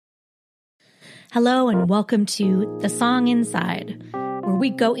Hello and welcome to The Song Inside, where we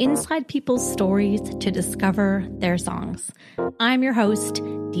go inside people's stories to discover their songs. I'm your host,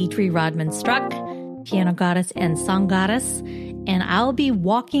 Deidre Rodman-Struck, piano goddess and song goddess, and I'll be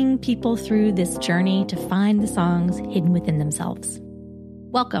walking people through this journey to find the songs hidden within themselves.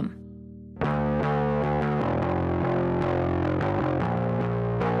 Welcome.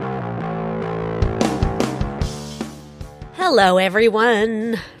 Hello,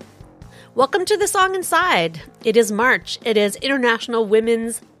 everyone. Welcome to The Song Inside. It is March. It is International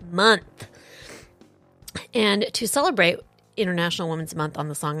Women's Month. And to celebrate International Women's Month on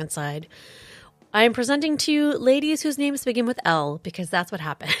The Song Inside, I am presenting to you ladies whose names begin with L, because that's what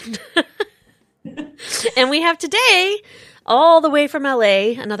happened. And we have today, all the way from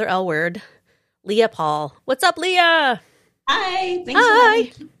LA, another L word, Leah Paul. What's up, Leah? Hi.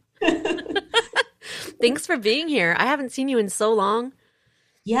 Hi. Thanks for being here. I haven't seen you in so long.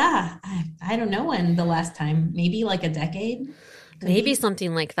 Yeah, I don't know when the last time, maybe like a decade? Maybe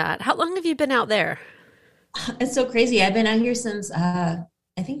something like that. How long have you been out there? It's so crazy. I've been out here since, I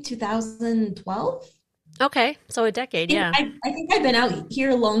think 2012. Okay, so a decade, yeah. I think I've been out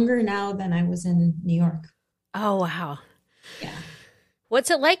here longer now than I was in New York. Oh, wow. Yeah.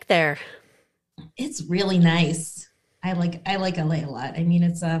 What's it like there? It's really nice. I like LA a lot. I mean,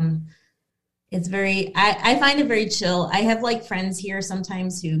 it's very, I find it very chill. I have like friends here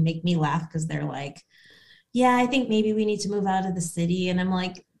sometimes who make me laugh because they're like, yeah, I think maybe we need to move out of the city. And I'm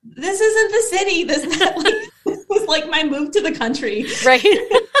like, this isn't the city. This was like my move to the country. Right.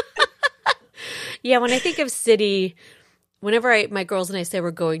 Yeah. When I think of city, whenever my girls and I say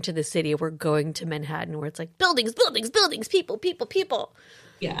we're going to the city, we're going to Manhattan, where it's like buildings, buildings, buildings, people, people, people.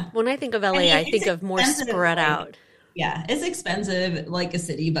 Yeah. When I think of LA, I think of more spread out. Yeah, it's expensive like a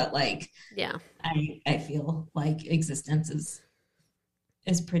city, but like, yeah, I feel like existence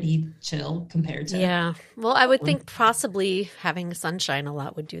is pretty chill compared to. Yeah, well, I would think possibly having sunshine a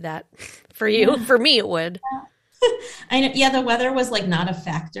lot would do that for you. Yeah. For me, it would. I know. Yeah, the weather was like not a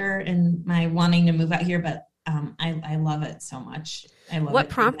factor in my wanting to move out here, but I love it so much. I love it. What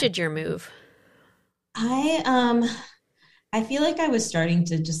prompted your move? I feel like I was starting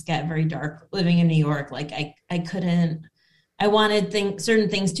to just get very dark living in New York. Like I wanted certain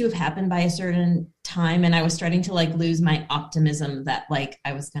things to have happened by a certain time. And I was starting to like lose my optimism that like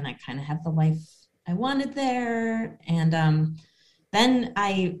I was going to kind of have the life I wanted there. And then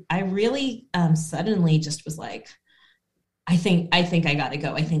I really suddenly just was like, I think I got to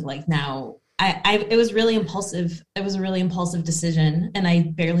go. I think like now it was really impulsive. It was a really impulsive decision. And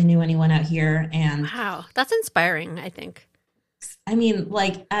I barely knew anyone out here. And wow, that's inspiring, I think. I mean,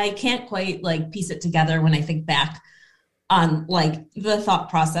 like, I can't quite like piece it together when I think back on like the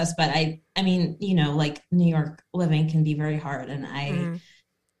thought process, but I mean, you know, like New York living can be very hard, and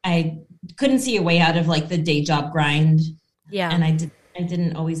I couldn't see a way out of like the day job grind. Yeah. And I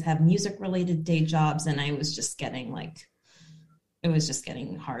didn't always have music related day jobs, and I was just getting like, it was just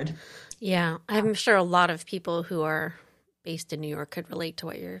getting hard. Yeah. I'm sure a lot of people who are based in New York could relate to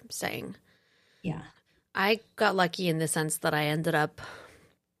what you're saying. Yeah. I got lucky in the sense that I ended up,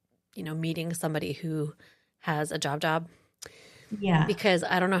 meeting somebody who has a job. Yeah. Because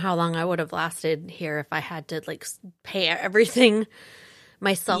I don't know how long I would have lasted here if I had to like pay everything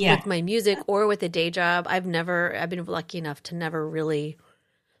myself with my music or with a day job. I've been lucky enough to never really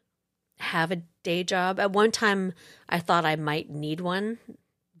have a day job. At one time, I thought I might need one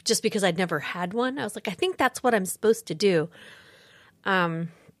just because I'd never had one. I was like, I think that's what I'm supposed to do.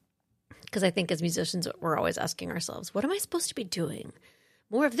 Because I think as musicians, we're always asking ourselves, what am I supposed to be doing?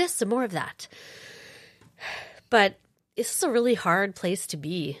 More of this and more of that. But this is a really hard place to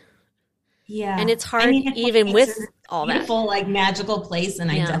be. Yeah. And it's hard even with all that. Beautiful, like magical place.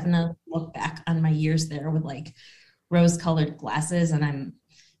 And I definitely look back on my years there with like rose-colored glasses. And I'm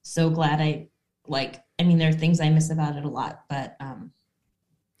so glad there are things I miss about it a lot. But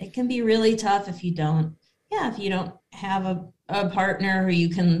it can be really tough if you don't have a partner who you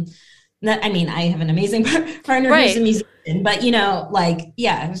can... I have an amazing partner who's a musician, but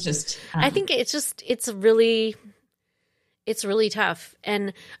it was just. I think it's really tough,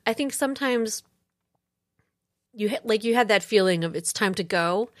 and I think sometimes you had that feeling of it's time to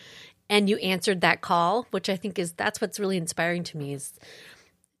go, and you answered that call, which I think that's what's really inspiring to me. Is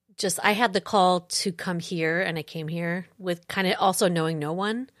just I had the call to come here, and I came here with kind of also knowing no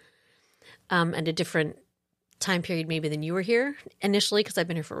one, and a different time period maybe than you were here initially, because I've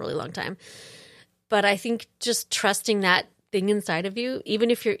been here for a really long time. But I think just trusting that thing inside of you, even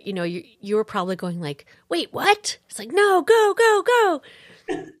if you were probably going like, wait, what? It's like, no, go, go, go.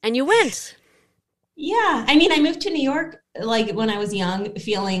 And you went. Yeah. I mean, I moved to New York like when I was young,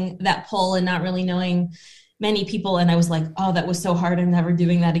 feeling that pull and not really knowing many people. And I was like, oh, that was so hard. I'm never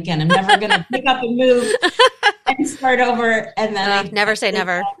doing that again. I'm never going to pick up and move and start over. And then never say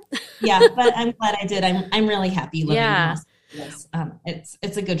never. Yeah, but I'm glad I did. I'm really happy living in Los Angeles.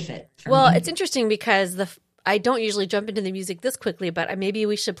 It's a good fit for me. It's interesting because I don't usually jump into the music this quickly, but maybe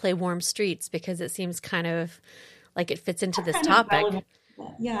we should play Warm Streets because it seems kind of like it fits into this topic.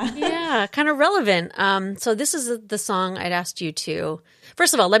 Yeah, kind of relevant. So this is the song I'd asked you to.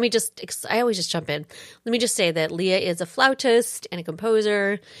 First of all, I always just jump in. Let me just say that Leah is a flautist and a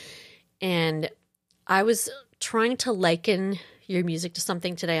composer, and I was trying to liken your music to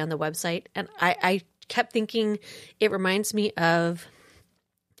something today on the website, and I kept thinking it reminds me of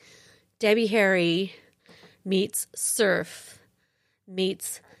Debbie Harry meets surf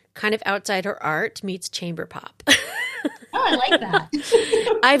meets kind of outside her art meets chamber pop. Oh, I like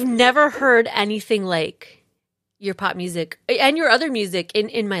that. I've never heard anything like your pop music and your other music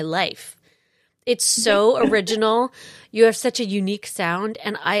in my life. It's so original. You have such a unique sound,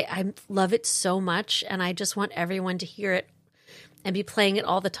 and I love it so much, and I just want everyone to hear it and be playing it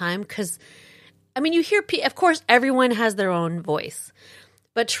all the time because, I mean, you hear, of course, everyone has their own voice,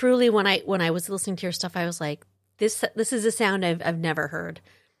 but truly when I was listening to your stuff, I was like, this is a sound I've never heard.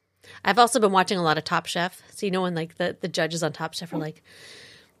 I've also been watching a lot of Top Chef. So, when like the judges on Top Chef are like,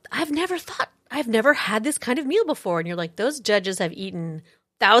 I've never had this kind of meal before. And you're like, those judges have eaten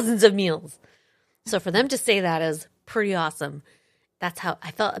thousands of meals. So for them to say that is pretty awesome. That's how I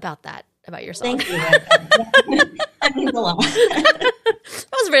felt about your song. Thank you. That means a lot. That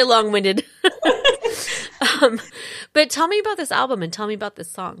was very long-winded. But tell me about this album and tell me about this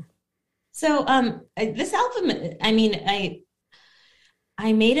song. So this album, I mean,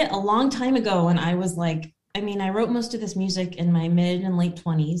 I made it a long time ago when I was like, I wrote most of this music in my mid and late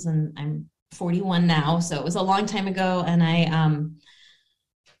 20s, and I'm 41 now. So it was a long time ago. And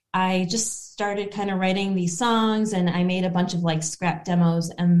I just started kind of writing these songs, and I made a bunch of like scrap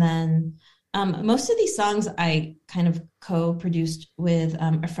demos. And then most of these songs I kind of co-produced with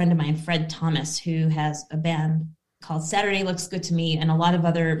a friend of mine, Fred Thomas, who has a band called Saturday Looks Good to Me and a lot of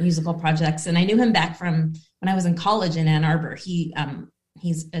other musical projects. And I knew him back from when I was in college in Ann Arbor.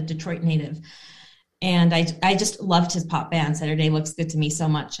 He's a Detroit native. And I just loved his pop band, Saturday Looks Good to Me, so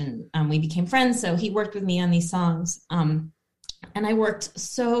much. And we became friends. So he worked with me on these songs. And I worked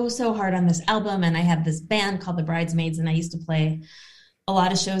so hard on this album. And I had this band called the Bridesmaids, and I used to play a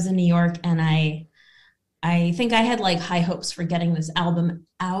lot of shows in New York. And I think I had like high hopes for getting this album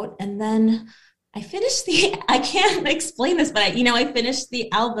out. And then I finished I can't explain this, but I finished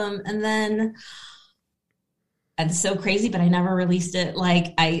the album, and then it's so crazy, but I never released it.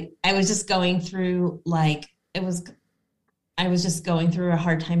 Like I was just going through I was just going through a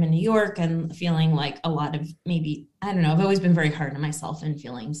hard time in New York and feeling like a lot of I've always been very hard on myself and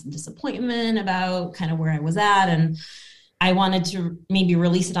feeling some disappointment about kind of where I was at. And I wanted to maybe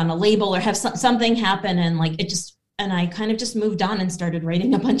release it on a label or have something happen. And and I kind of just moved on and started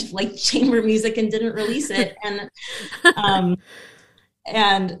writing a bunch of like chamber music and didn't release it. And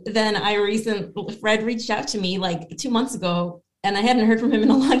then Fred reached out to me like 2 months ago, and I hadn't heard from him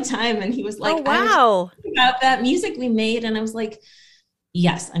in a long time. And he was like, oh, wow, about that music we made. And I was like,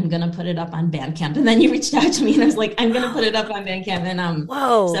 yes, I'm going to put it up on Bandcamp. And then you reached out to me, and I was like, I'm going to put it up on Bandcamp. And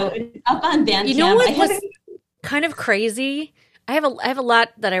whoa. So it's up on Bandcamp. You know what was kind of crazy? I have a lot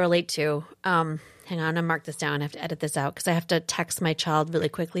that I relate to. Hang on, I'm mark this down. I have to edit this out because I have to text my child really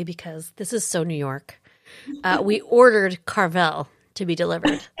quickly because this is so New York. We ordered Carvel to be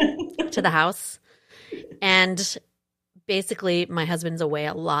delivered to the house. And basically my husband's away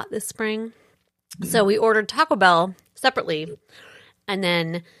a lot this spring. So we ordered Taco Bell separately. And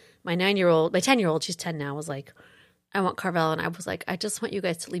then my 10-year-old, she's 10 now, was like, I want Carvel. And I was like, I just want you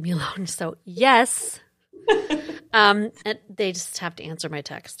guys to leave me alone. So yes. And they just have to answer my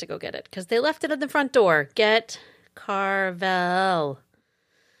text to go get it because they left it at the front door. Get Carvel.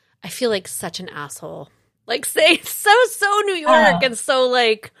 I feel like such an asshole. Like say so New York and so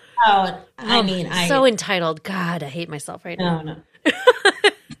like so entitled. God, I hate myself right now. No.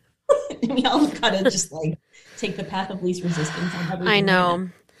 We all gotta just like take the path of least resistance on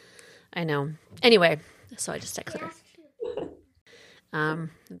everything. I know. Anyway, so I just texted her.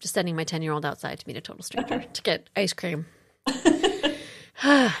 I'm just sending my 10-year-old outside to meet a total stranger to get ice cream.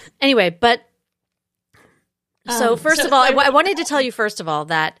 Anyway, but so first of all, I wanted to tell you first of all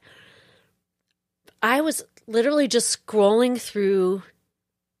that I was literally just scrolling through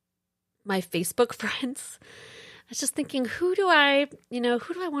my Facebook friends. I was just thinking, who do I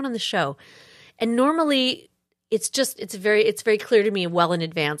want on the show? And normally it's very clear to me well in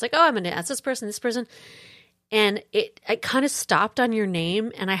advance, like, oh, I'm going to ask this person. and I kind of stopped on your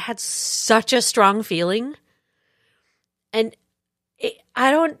name, and I had such a strong feeling. And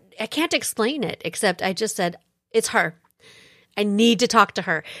I can't explain it, except I just said, it's her. I need to talk to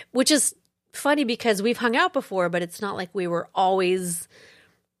her, which is funny because we've hung out before, but it's not like we were always,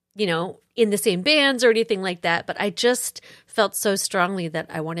 in the same bands or anything like that. But I just felt so strongly that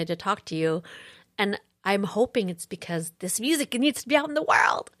I wanted to talk to you. And I'm hoping it's because this music needs to be out in the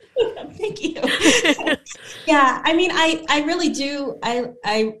world. Thank you. Yeah. I mean, I really do.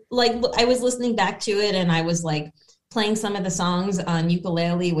 I was listening back to it, and I was like playing some of the songs on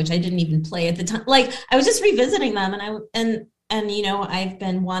ukulele, which I didn't even play at the time. Like, I was just revisiting them, and I've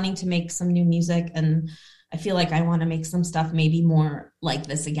been wanting to make some new music, and I feel like I want to make some stuff maybe more like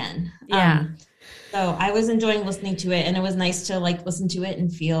this again. Yeah. So I was enjoying listening to it, and it was nice to like listen to it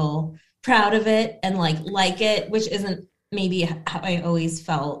and feel proud of it and like it, which isn't maybe how I always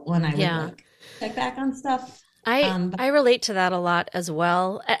felt when I would like check back on stuff. I relate to that a lot as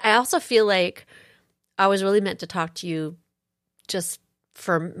well. I also feel like I was really meant to talk to you just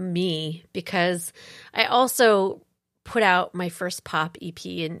for me, because I also put out my first pop EP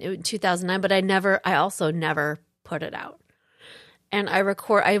in 2009, but I also never put it out. And I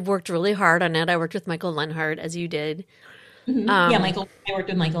worked really hard on it. I worked with Michael Lenhart, as you did. Mm-hmm. I worked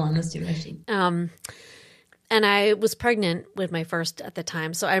with Michael on this too, actually. And I was pregnant with my first at the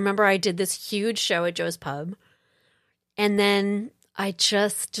time. So I remember I did this huge show at Joe's Pub, and then I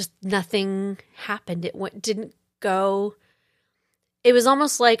just nothing happened. Didn't go. It was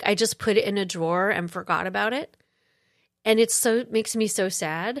almost like I just put it in a drawer and forgot about it. And it makes me so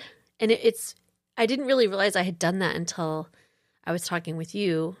sad. And I didn't really realize I had done that until I was talking with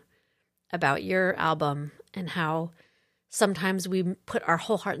you about your album and how sometimes we put our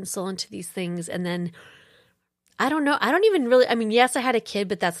whole heart and soul into these things. And then I don't know. I don't even really, I mean, yes, I had a kid,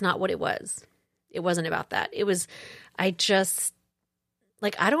 but that's not what it was. It wasn't about that. It was, I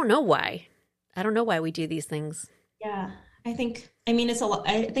don't know why. I don't know why we do these things. Yeah. It's a lot.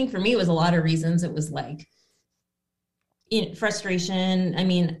 I think for me, it was a lot of reasons. It was like, frustration. I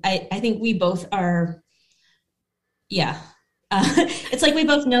mean, I think we both are, it's like we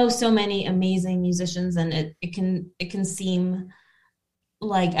both know so many amazing musicians, and it can seem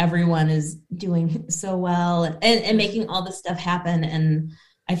like everyone is doing so well and making all this stuff happen. And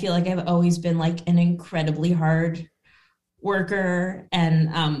I feel like I've always been like an incredibly hard worker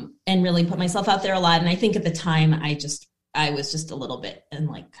and really put myself out there a lot. And I think at the time I was just a little bit in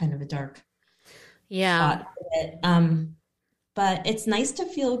like kind of a dark spot with it. But it's nice to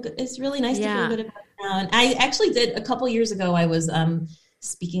feel good. It's really nice to feel good about it now. And I actually did a couple years ago, I was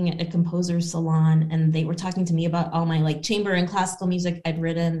speaking at a composer's salon, and they were talking to me about all my like chamber and classical music I'd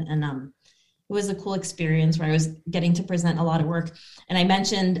written. And it was a cool experience where I was getting to present a lot of work. And I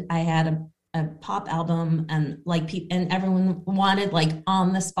mentioned I had a pop album, and and everyone wanted like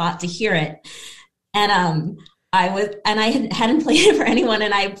on the spot to hear it. And I hadn't played it for anyone,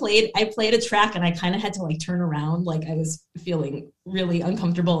 and I played a track, and I kind of had to like turn around, like I was feeling really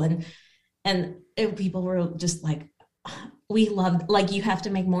uncomfortable, and people were just like, we loved, like, you have to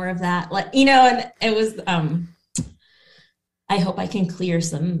make more of that, like, and it was I hope I can clear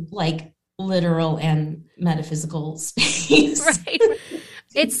some like literal and metaphysical space. Right.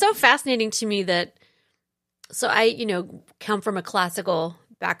 It's so fascinating to me that, so I come from a classical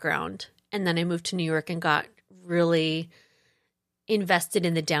background, and then I moved to New York and got really invested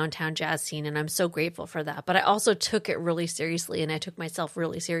in the downtown jazz scene, and I'm so grateful for that. But I also took it really seriously, and I took myself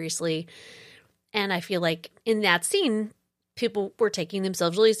really seriously. And I feel like in that scene, people were taking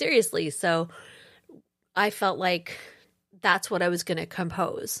themselves really seriously. So I felt like that's what I was going to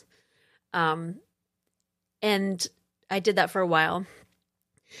compose. And I did that for a while.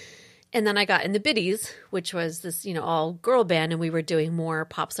 And then I got in the Biddies, which was this, all girl band, and we were doing more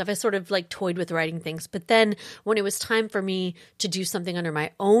pop stuff. I sort of like toyed with writing things. But then when it was time for me to do something under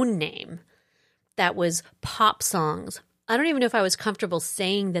my own name that was pop songs, I don't even know if I was comfortable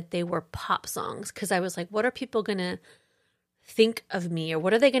saying that they were pop songs, because I was like, what are people going to think of me, or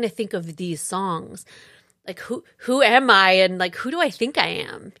what are they going to think of these songs? Like, who am I? And like, who do I think I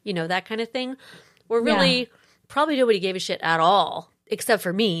am? That kind of thing. Where really probably nobody gave a shit at all, except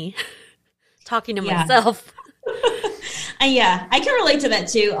for me talking to myself. I can relate to that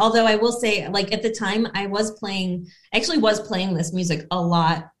too. Although I will say, like, at the time I was playing this music a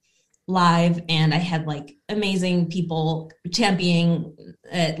lot live, and I had like amazing people championing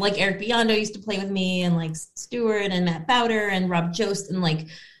it. Like Eric Biondo used to play with me, and like Stewart and Matt Bowder and Rob Jost. And like,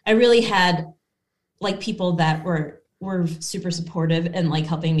 I really had like people that were super supportive and like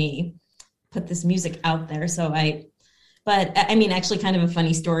helping me put this music out there. So I But I mean, actually kind of a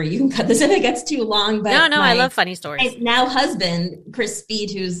funny story. You can cut this if it gets too long, but no, I love funny stories. My now husband, Chris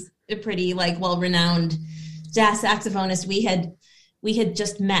Speed, who's a pretty like well-renowned jazz saxophonist, we had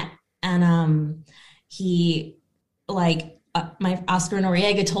just met, and he like my Oscar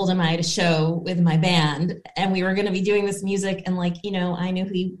Noriega told him I had a show with my band and we were going to be doing this music, and like, you know, I knew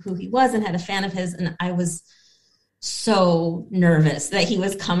who he was and had a fan of his, and I was so nervous that he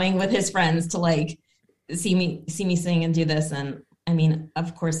was coming with his friends to like see me sing and do this. And I mean,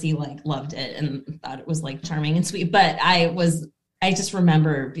 of course he like loved it and thought it was like charming and sweet, but I just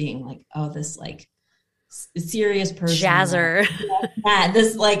remember being like, oh, this like serious person, jazzer,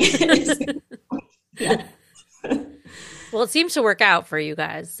 this like yeah. Well, it seems to work out for you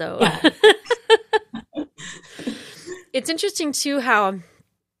guys, so yeah. It's interesting too how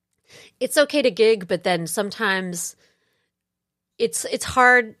it's okay to gig, but then sometimes it's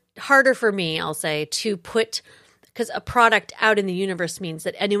harder for me, I'll say, to put, because a product out in the universe means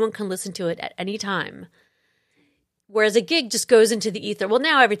that anyone can listen to it at any time. Whereas a gig just goes into the ether. Well,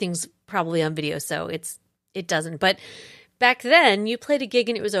 now everything's probably on video, so it doesn't. But back then, you played a gig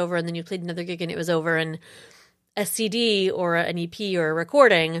and it was over, and then you played another gig and it was over, and a CD or an EP or a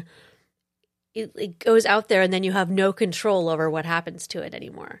recording, it goes out there, and then you have no control over what happens to it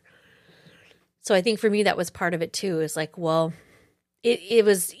anymore. So I think for me, that was part of it too, is like, well, it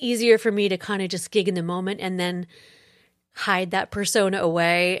was easier for me to kind of just gig in the moment and then hide that persona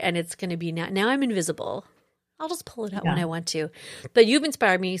away. And it's going to be now I'm invisible. I'll just pull it out when I want to. But you've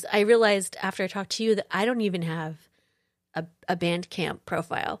inspired me. I realized after I talked to you that I don't even have a Bandcamp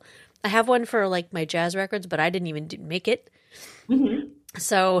profile. I have one for like my jazz records, but I didn't even make it. Mm-hmm.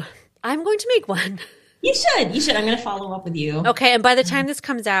 So I'm going to make one. You should. I'm going to follow up with you. Okay. And by the time this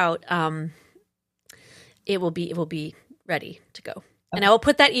comes out, it will be ready to go. Okay. And I will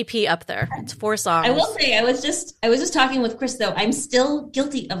put that EP up there. It's 4 songs. I will say, I was just talking with Chris though. I'm still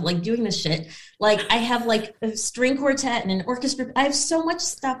guilty of like doing this shit. Like I have like a string quartet and an orchestra. I have so much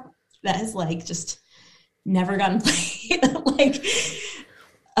stuff that has like just never gotten played. Like,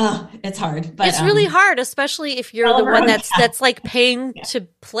 it's hard. But it's really hard, especially if you're the one that's like paying to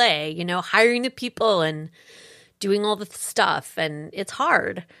play, you know, hiring the people and doing all the stuff, and it's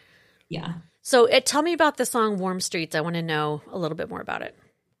hard. Yeah. So tell me about the song Warm Streets. I want to know a little bit more about it.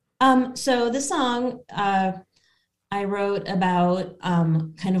 So the song I wrote about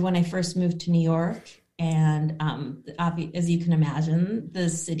kind of when I first moved to New York, and as you can imagine, the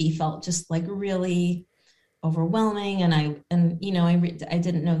city felt just like really overwhelming, and I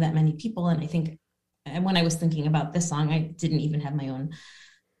didn't know that many people, and I think when I was thinking about this song, I didn't even have my own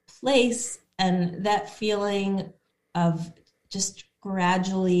place, and that feeling of just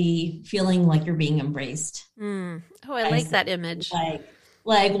gradually feeling like you're being embraced. Oh, I like that image.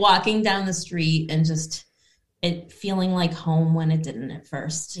 Like walking down the street and just it feeling like home when it didn't at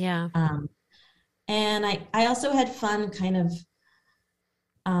first. Yeah. And I also had fun kind of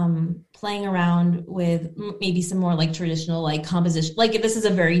playing around with maybe some more like traditional like composition. Like this is a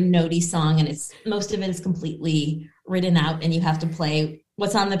very notey song, and most of it is completely written out, and you have to play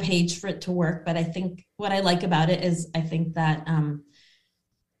what's on the page for it to work. But I think what I like about it is I think that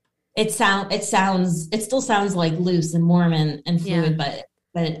it still sounds like loose and warm and fluid, but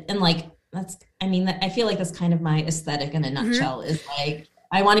and like I feel like that's kind of my aesthetic in a nutshell. Mm-hmm. Is like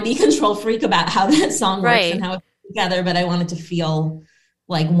I want to be a control freak about how that song works and how it's together, but I want it to feel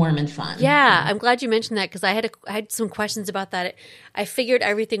like warm and fun. Yeah, I'm glad you mentioned that, because I had some questions about that. I figured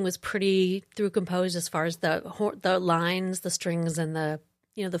everything was pretty through composed as far as the lines, the strings, and the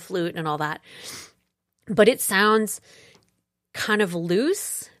flute and all that. But it sounds kind of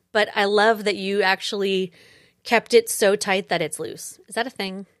loose. But I love that you actually kept it so tight that it's loose. Is that a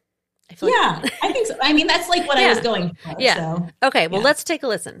thing? I feel like I think so. I mean, that's like what I was going for. Yeah. So, okay. Well, let's take a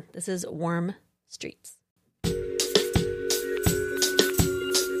listen. This is Warm Streets.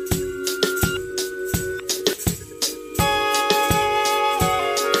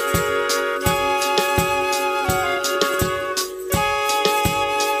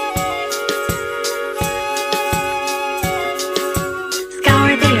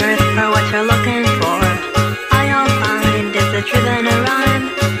 You're looking for, all you'll find is the truth in a rhyme.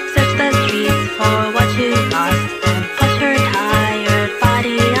 Search the streets for what you lost and put your tired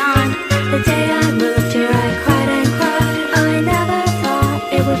body on. The day I moved here, I cried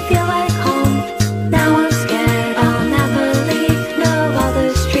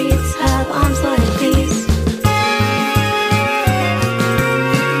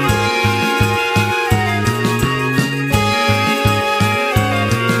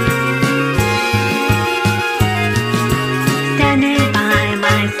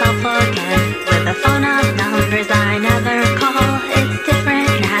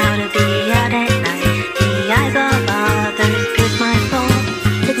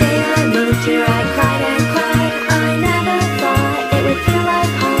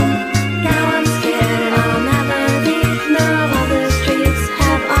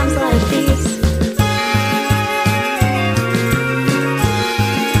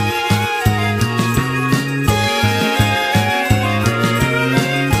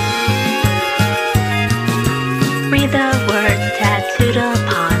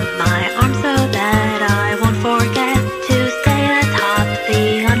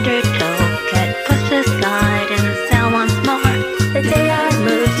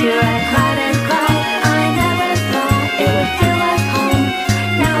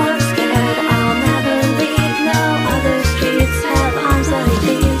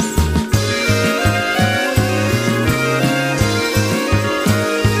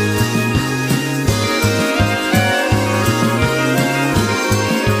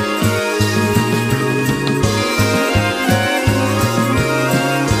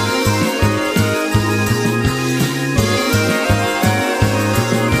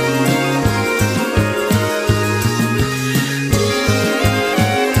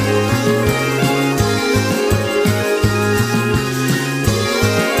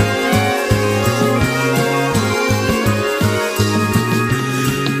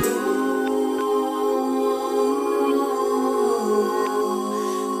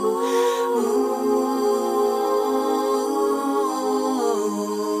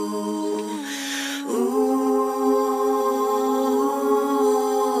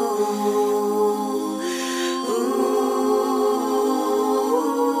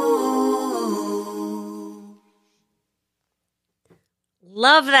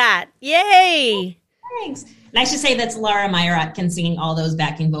love that. Yay. Thanks. And I should say that's Laura Meyer-Atkins singing all those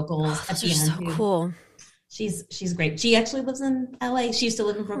backing vocals at Those the are end. so too. cool. She's great. She actually lives in LA. She used to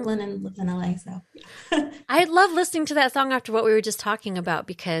live in Brooklyn and lives in LA. So I love listening to that song after what we were just talking about,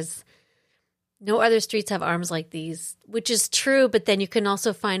 because no other streets have arms like these, which is true. But then you can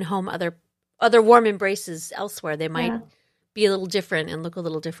also find other warm embraces elsewhere. They might be a little different and look a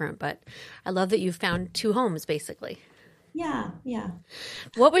little different, but I love that you found two homes, basically. yeah.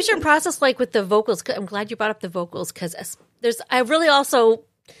 What was your process like with the vocals? I'm glad you brought up the vocals, because I really also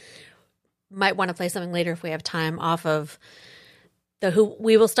might want to play something later if we have time off of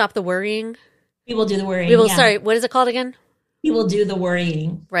We Will Stop the Worrying. We Will Do the Worrying. Sorry, what is it called again? We Will Do the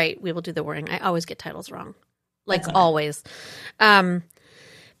Worrying. Right, We Will Do the Worrying. I always get titles wrong. Like That's always. But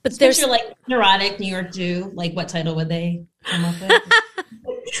Just there's picture like neurotic New York Jew. Like what title would they come up with?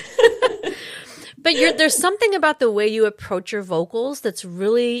 But there's something about the way you approach your vocals that's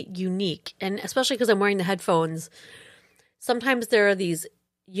really unique. And especially because I'm wearing the headphones, sometimes there are these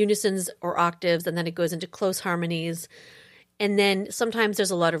unisons or octaves, and then it goes into close harmonies. And then sometimes there's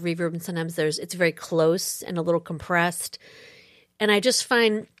a lot of reverb, and sometimes it's very close and a little compressed. And I just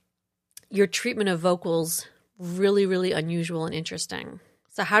find your treatment of vocals really, really unusual and interesting.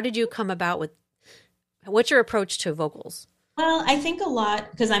 So how did you come about what's your approach to vocals? Well, I think a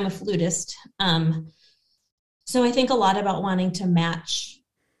lot, because I'm a flutist. So I think a lot about wanting to match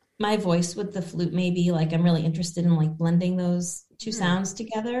my voice with the flute. Maybe like I'm really interested in like blending those two sounds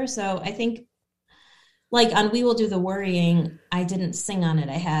together. So I think like on We Will Do the Worrying, I didn't sing on it.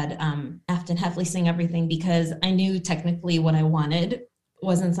 I had Afton Heffley sing everything, because I knew technically what I wanted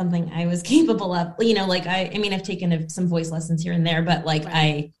wasn't something I was capable of. You know, like I mean, I've taken some voice lessons here and there, but like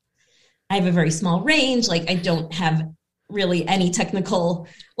I have a very small range. Like I don't have really any technical,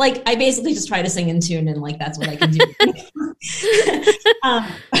 like I basically just try to sing in tune, and like that's what I can do.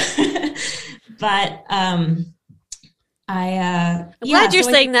 I'm glad you're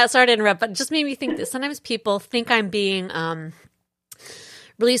saying that. Sorry to interrupt, but it just made me think that sometimes people think I'm being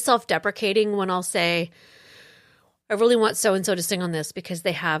really self-deprecating when I'll say, I really want so-and-so to sing on this because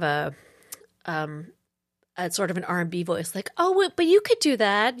they have a sort of an R&B voice. Like, oh, but you could do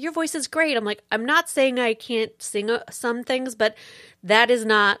that. Your voice is great. I'm like, I'm not saying I can't sing some things, but that is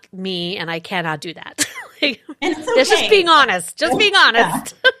not me, and I cannot do that. Like, and it's okay. That's just being honest. Just being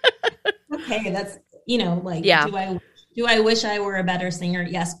honest. Yeah. Okay, that's, like, do I wish I were a better singer?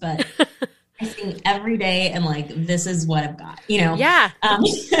 Yes, but I sing every day, and like, this is what I've got, Yeah.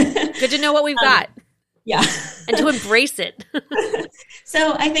 Good to know what we've got. Yeah. And to embrace it.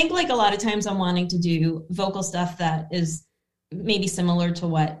 So I think like a lot of times I'm wanting to do vocal stuff that is maybe similar to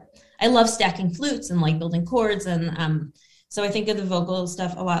what I love, stacking flutes and like building chords. And so I think of the vocal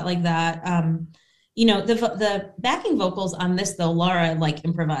stuff a lot like that. The backing vocals on this, though, Laura like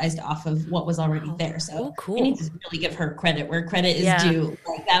improvised off of what was already there. So cool. I need to really give her credit where credit is due.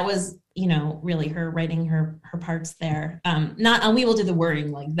 Like that was, really her writing her parts there. Not on We Will Do the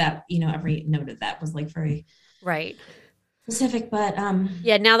Worrying, like that, every note of that was like very right specific, but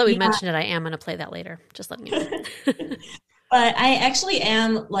now that we mentioned it, I am going to play that later. Just letting you know. But I actually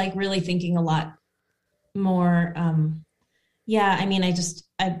am like really thinking a lot more. I mean, I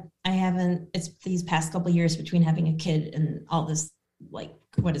haven't, it's these past couple of years between having a kid and all this, like,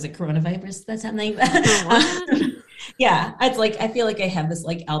 what is it, coronavirus that's happening? Yeah, it's like, I feel like I have this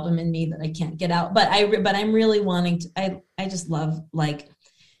like album in me that I can't get out, but I'm really wanting to, I just love, like,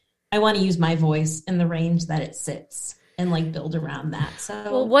 I want to use my voice in the range that it sits and like build around that. So,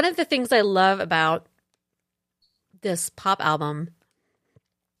 well, one of the things I love about this pop album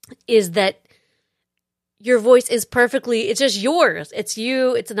is that your voice is it's just yours. It's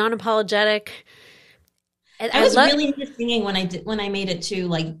you. It's non-apologetic. And I was really into singing when I made it too.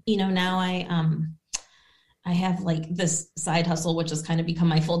 Like, now I have like this side hustle, which has kind of become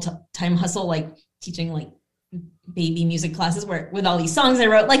my full-time hustle, like teaching like baby music classes with all these songs I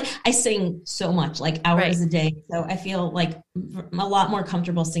wrote. Like I sing so much, like hours a day. So I feel like I'm a lot more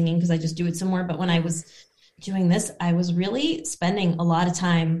comfortable singing because I just do it some more. But when I was doing this, I was really spending a lot of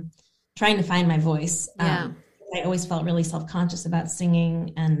time trying to find my voice. I always felt really self-conscious about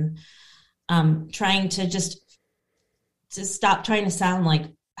singing, and trying to stop trying to sound like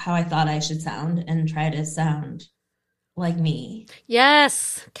how I thought I should sound and try to sound like me.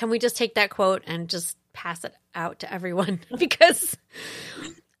 Yes. Can we just take that quote and just pass it out to everyone? Because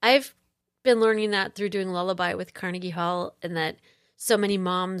I've been learning that through doing Lullaby with Carnegie Hall, and that so many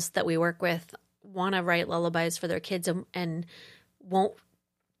moms that we work with want to write lullabies for their kids and won't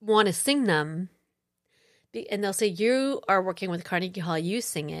want to sing them. And they'll say, you are working with Carnegie Hall, you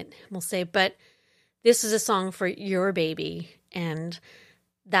sing it. And we'll say, but this is a song for your baby, and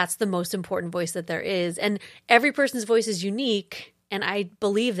that's the most important voice that there is. And every person's voice is unique. And I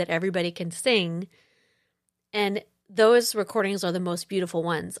believe that everybody can sing. And those recordings are the most beautiful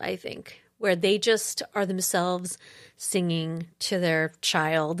ones, I think, where they just are themselves singing to their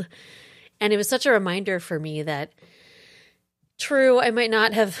child. And it was such a reminder for me that, true, I might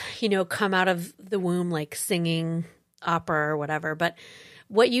not have, come out of the womb like singing opera or whatever, but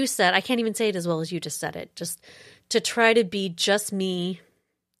what you said, I can't even say it as well as you just said it, just to try to be just me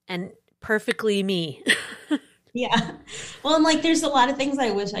and perfectly me. Yeah. Well, and like there's a lot of things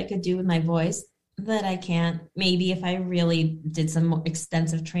I wish I could do with my voice that I can't. Maybe if I really did some more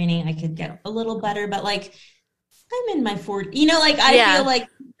extensive training, I could get a little better, but like I'm in my 40s, I feel like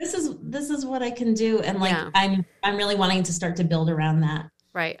this is what I can do. And like, I'm really wanting to start to build around that.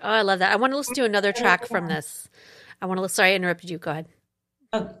 Right. Oh, I love that. I want to listen to another track from this. Sorry, I interrupted you. Go ahead.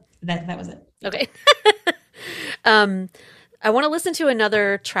 Oh, that was it. Okay. I want to listen to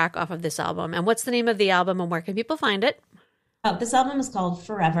another track off of this album. And what's the name of the album and where can people find it? Oh, this album is called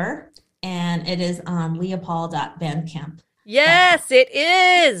Forever and it is on leahpaul.bandcamp. Yes, it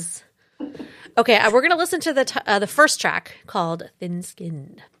is. Okay, we're going to listen to the first track called Thin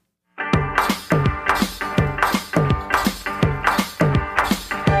Skinned.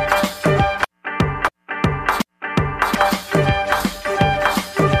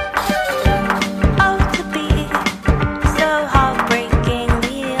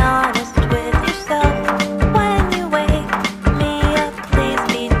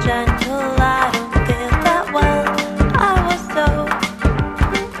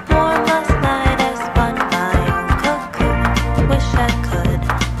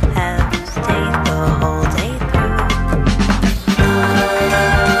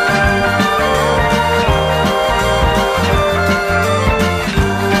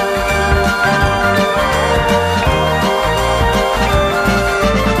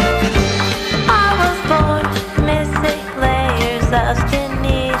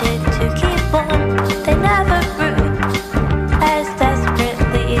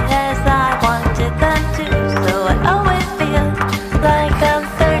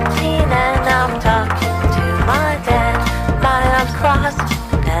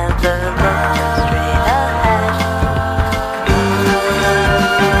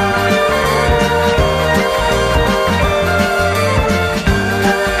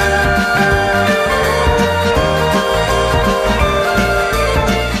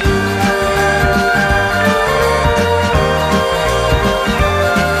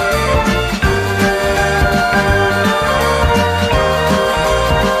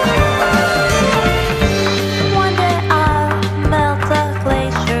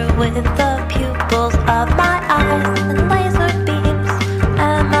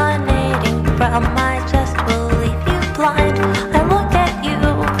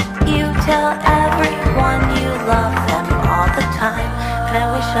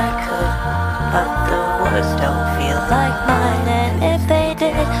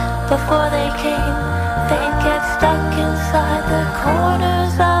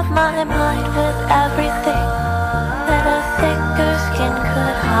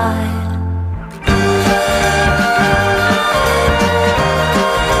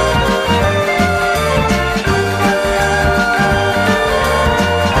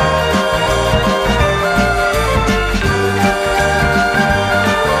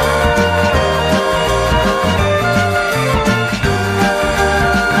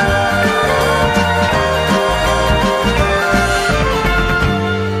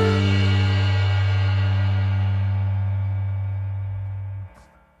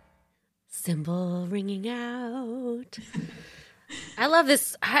 Cymbal ringing out. I love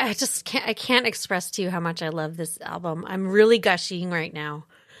this. I can't express to you how much I love this album. I'm really gushing right now.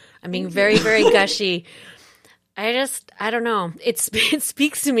 I'm being very, very gushy. I don't know. It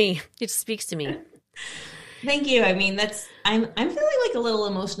speaks to me. It speaks to me. Thank you. I mean, I'm feeling like a little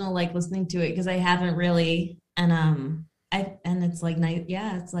emotional, like listening to it because I haven't really, and it's like nice.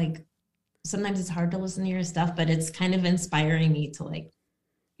 Yeah, it's like sometimes it's hard to listen to your stuff, but it's kind of inspiring me to like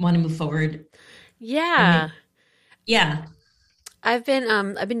want to move forward. Yeah. Yeah. I've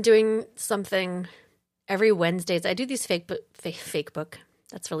been doing something every Wednesdays. I do these fake book.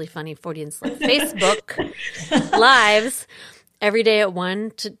 That's really funny. Freudian slip. Facebook lives every day at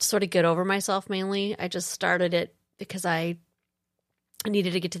 1 to sort of get over myself mainly. I just started it because I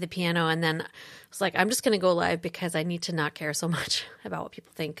needed to get to the piano. And then I was like, I'm just going to go live because I need to not care so much about what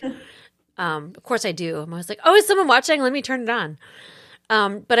people think. Of course I do. I'm always like, oh, is someone watching? Let me turn it on.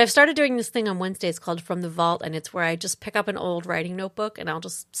 But I've started doing this thing on Wednesdays called From the Vault, and it's where I just pick up an old writing notebook and I'll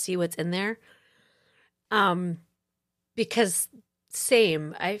just see what's in there. Because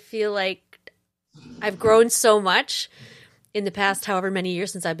same. I feel like I've grown so much in the past however many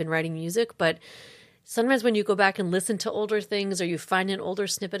years since I've been writing music, but sometimes when you go back and listen to older things or you find an older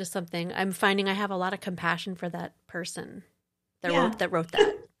snippet of something, I'm finding I have a lot of compassion for that person that wrote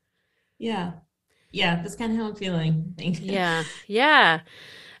that. Yeah. Yeah, that's kind of how I'm feeling, I think. Yeah. Yeah.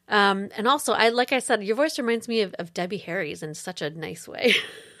 And also, like I said, your voice reminds me of Debbie Harry's in such a nice way.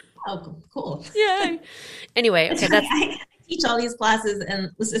 Oh, cool. Yeah. Anyway, okay, I teach all these classes, and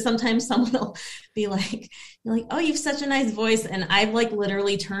sometimes someone will be like, "You're like, oh, you've such a nice voice," and I've like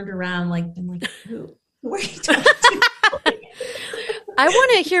literally turned around, like, been like, who are you talking to? I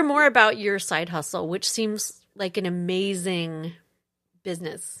want to hear more about your side hustle, which seems like an amazing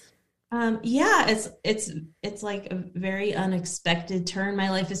business. Yeah, it's like a very unexpected turn my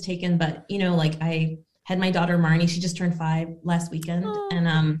life has taken, but like I had my daughter Marnie, she just turned 5 last weekend. Oh.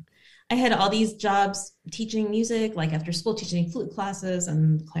 And I had all these jobs teaching music, like after school teaching flute classes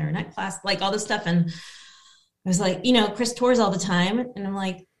and clarinet class, like all this stuff. And I was like, Chris tours all the time, and I'm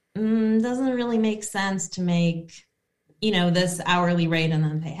like, doesn't really make sense to make this hourly rate and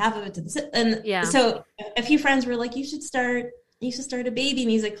then pay half of it to the and so a few friends were like, you should start a baby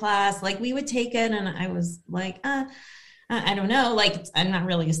music class. Like, we would take it. And I was like, I don't know. Like, I'm not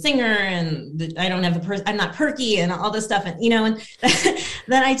really a singer, and I don't have I'm not perky and all this stuff. And, and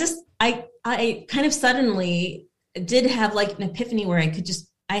then I kind of suddenly did have like an epiphany where I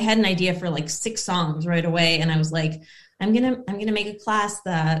had an idea for like 6 songs right away. And I was like, I'm going to make a class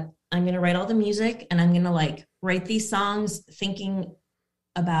that I'm going to write all the music, and I'm going to like write these songs thinking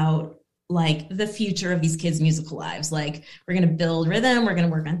about like the future of these kids' musical lives. Like, we're going to build rhythm, we're going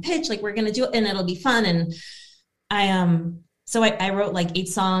to work on pitch, like we're going to do it, and it'll be fun. And so I wrote like 8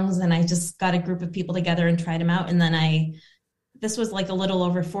 songs, and I just got a group of people together and tried them out. And then this was like a little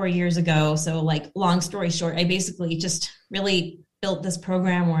over 4 years ago. So like, long story short, I basically just really built this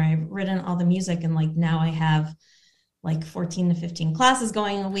program where I've written all the music, and like now I have like 14 to 15 classes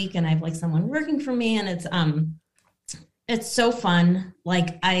going a week, and I have like someone working for me, and it's so fun.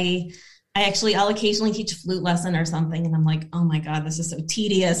 Like I'll occasionally teach a flute lesson or something, and I'm like, oh my God, this is so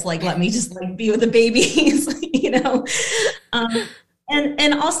tedious. Like, let me just like be with the babies,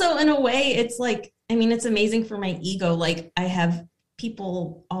 and also in a way, it's like, I mean, it's amazing for my ego. Like, I have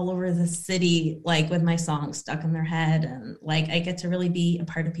people all over the city, like with my songs stuck in their head, and like, I get to really be a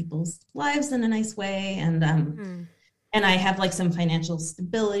part of people's lives in a nice way. And, and I have like some financial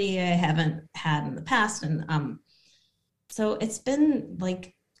stability I haven't had in the past. And, so it's been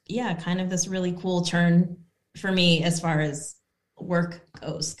like, yeah, kind of this really cool turn for me as far as work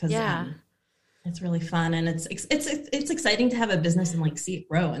goes. Cause it's really fun, and it's exciting to have a business and like see it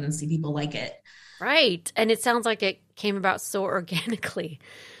grow and see people like it. Right. And it sounds like it came about so organically,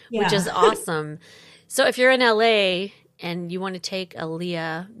 which is awesome. So if you're in LA and you want to take a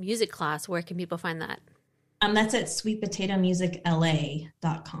Leah music class, where can people find that? That's at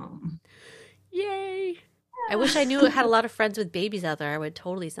sweetpotatomusicla.com. Yay. I wish I knew had a lot of friends with babies out there. I would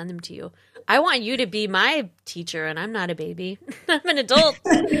totally send them to you. I want you to be my teacher, and I'm not a baby. I'm an adult.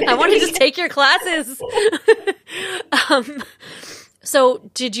 I want to just take your classes. So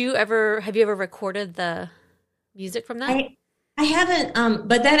have you ever recorded the music from that? I haven't,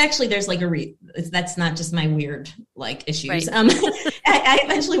 but that actually, there's like that's not just my weird like issues. Right. I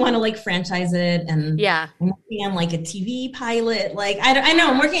eventually want to like franchise it, and I'm working on like a TV pilot. Like, I know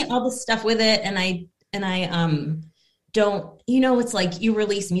I'm working on all this stuff with it, and I don't, it's like you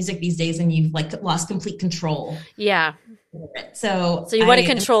release music these days and you've like lost complete control. Yeah. So you want to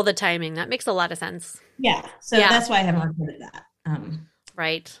control the timing. That makes a lot of sense. Yeah. So that's why I haven't recorded that.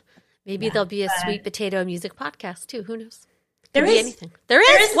 Right. Maybe there'll be a Sweet Potato Music podcast too. Who knows? There is anything. There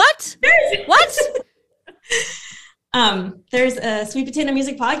is? What? There is. What? There's a Sweet Potato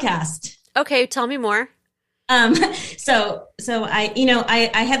Music podcast. Okay. Tell me more. So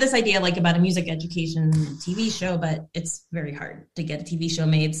I had this idea like about a music education TV show, but it's very hard to get a TV show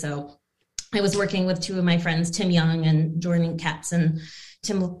made. So I was working with 2 of my friends, Tim Young and Jordan Katz, and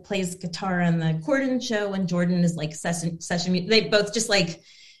Tim plays guitar on the Corden show, and Jordan is like session. They both just like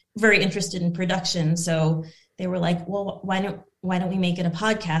very interested in production. So they were like, well, why don't we make it a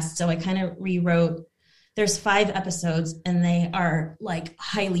podcast? So I kind of rewrote. There's 5 episodes, and they are like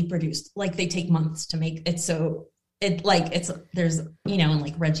highly produced. Like, they take months to make it. So there's, and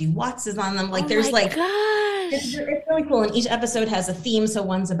like Reggie Watts is on them. Like, there's like, it's really cool. And each episode has a theme. So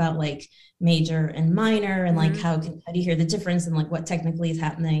one's about like major and minor, and like how do you hear the difference, and like what technically is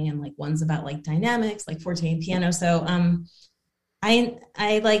happening. And like one's about like dynamics, like forte and piano. So I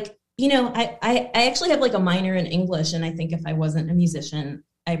like, I actually have like a minor in English. And I think if I wasn't a musician,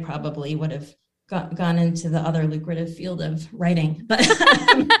 I probably would have gone into the other lucrative field of writing, but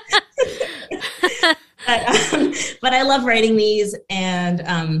but I love writing these,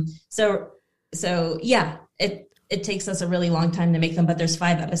 and so yeah, it takes us a really long time to make them, but there's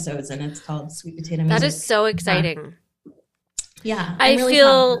 5 episodes, and it's called Sweet Potato Music. That is so exciting. Yeah, I'm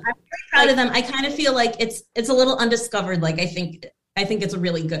really proud of them. I kind of feel like it's a little undiscovered. Like I think it's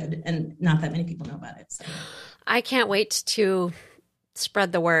really good, and not that many people know about it. So I can't wait to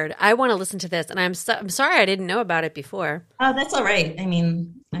spread the word. I want to listen to this, and I'm sorry I didn't know about it before. Oh, that's all right. I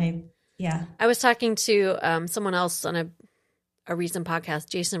mean, I was talking to someone else on a recent podcast,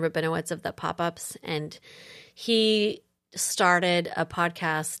 Jason Rabinowitz of the Pop-Ups, and he started a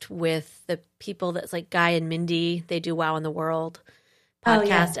podcast with the people that's like Guy and Mindy. They do Wow in the World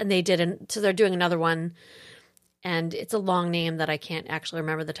podcast, and they did so they're doing another one, and it's a long name that I can't actually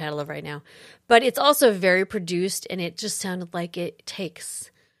remember the title of right now, but it's also very produced, and it just sounded like it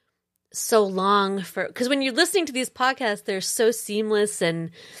takes so long because when you're listening to these podcasts, they're so seamless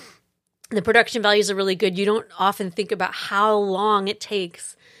and the production values are really good. You don't often think about how long it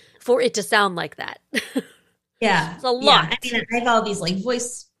takes for it to sound like that. Yeah. It's a lot. I mean, I have all these like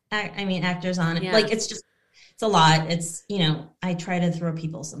actors on it. Yeah. Like it's a lot. It's, I try to throw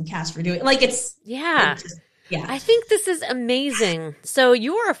people some cash for doing it. Like it's, yeah. I think this is amazing. So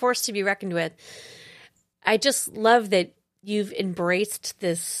you are a force to be reckoned with. I just love that you've embraced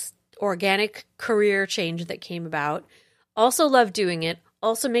this organic career change that came about. Also love doing it.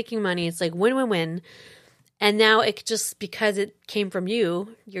 Also making money. It's like win-win-win. And now it just, because it came from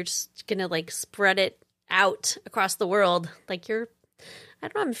you, you're just going to like spread it out across the world. Like I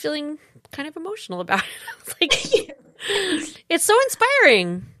don't know, I'm feeling kind of emotional about it. It's like, it's so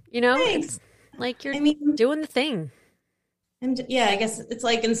inspiring, Thanks. It's like you're doing the thing. And yeah, I guess it's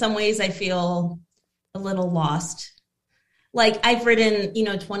like in some ways I feel a little lost. Like I've written,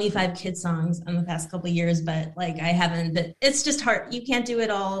 25 kid songs in the past couple of years, but like I haven't, it's just hard. You can't do it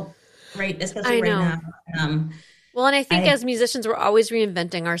all right, especially right now. Well, and I think as musicians, we're always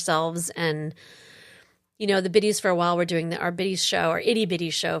reinventing ourselves, and the Biddies for a while were doing our Biddies show, our Itty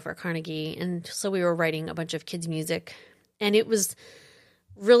Bitty show for Carnegie. And so we were writing a bunch of kids' music. And it was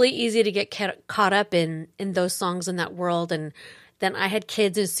really easy to get caught up in those songs in that world. And then I had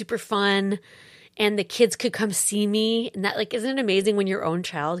kids. It was super fun. And the kids could come see me. And that, like, isn't it amazing when your own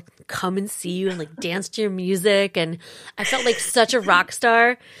child can come and see you and, like, dance to your music? And I felt like such a rock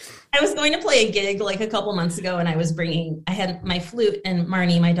star. I was going to play a gig, like, a couple months ago. And I had my flute. And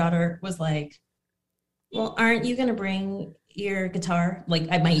Marnie, my daughter, was like, well, aren't you going to bring your guitar? Like,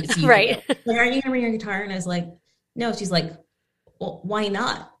 I might see you. Right. Like, aren't you going to bring your guitar? And I was like, no. She's like, well, why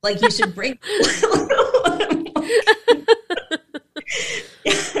not? Like, you should bring.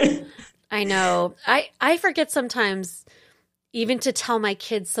 I know. I forget sometimes even to tell my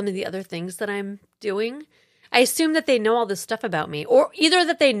kids some of the other things that I'm doing. I assume that they know all this stuff about me, or either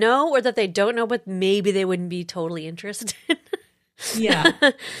that they know or that they don't know, but maybe they wouldn't be totally interested. Yeah.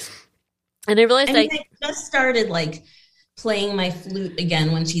 And I realized I just started like playing my flute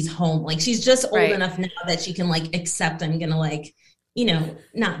again when she's home. Like she's just old enough now that she can like accept I'm going to like,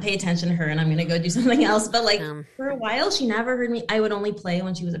 not pay attention to her and I'm going to go do something else. But like for a while, she never heard me. I would only play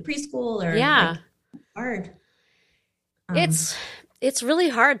when she was at preschool or like, hard. It's really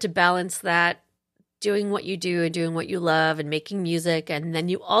hard to balance that, doing what you do and doing what you love and making music. And then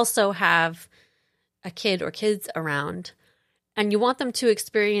you also have a kid or kids around. And you want them to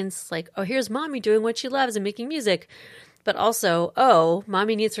experience like, oh, here's mommy doing what she loves and making music. But also, oh,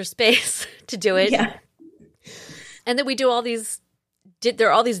 mommy needs her space to do it. Yeah. And that we do there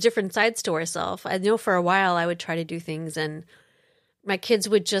are all these different sides to ourselves. I know for a while I would try to do things and my kids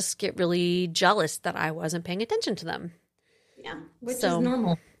would just get really jealous that I wasn't paying attention to them. Yeah, which is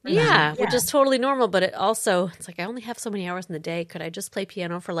normal. Yeah, which is totally normal. But it's like I only have so many hours in the day. Could I just play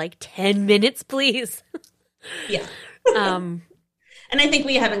piano for like 10 minutes, please? Yeah. And I think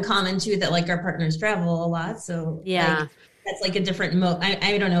we have in common too that like our partners travel a lot. So like, that's like a different mode.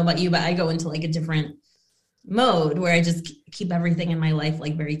 I don't know about you, but I go into like a different mode where I just keep everything in my life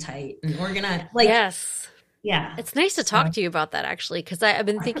like very tight and organized. Like, yes. Yeah. It's nice to talk to you about that actually. Cause I've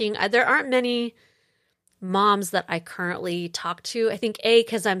been thinking there aren't many moms that I currently talk to. I think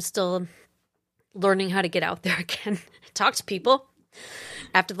cause I'm still learning how to get out there again, talk to people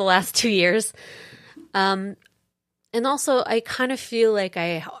after the last 2 years. And also, I kind of feel like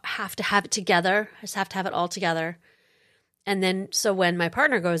I have to have it together. I just have to have it all together. And then, so when my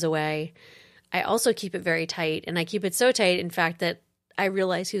partner goes away, I also keep it very tight. And I keep it so tight, in fact, that I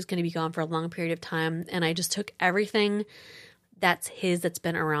realized he was going to be gone for a long period of time. And I just took everything that's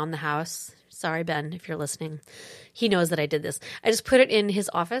been around the house. Sorry, Ben, if you're listening. He knows that I did this. I just put it in his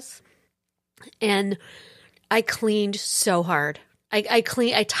office. And I cleaned so hard. I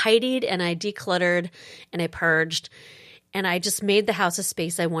tidied and I decluttered and I purged and I just made the house a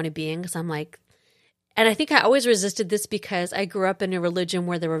space I want to be in because I'm like, and I think I always resisted this because I grew up in a religion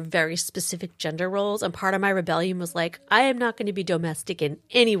where there were very specific gender roles. And part of my rebellion was like, I am not going to be domestic in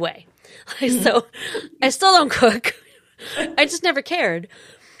any way. So I still don't cook. I just never cared.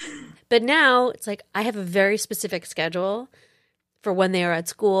 But now it's like I have a very specific schedule for when they are at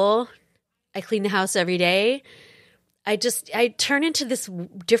school. I clean the house every day. I turn into this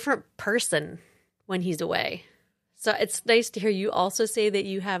different person when he's away. So it's nice to hear you also say that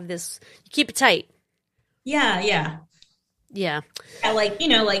you have this, you keep it tight. Yeah. Yeah. Like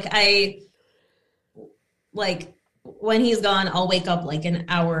when he's gone, I'll wake up like an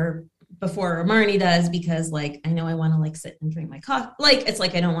hour before Marnie does because like I know I want to like sit and drink my coffee. Like it's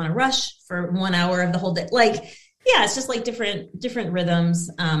like I don't want to rush for 1 hour of the whole day. Like, yeah, it's just like different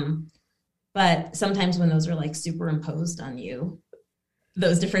rhythms. But sometimes when those are like superimposed on you,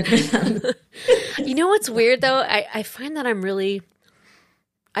 those different rhythms. You know what's weird though? I find that I'm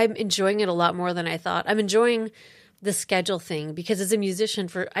enjoying it a lot more than I thought. I'm enjoying the schedule thing because as a musician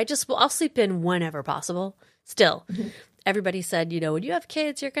I'll sleep in whenever possible. Still, everybody said, when you have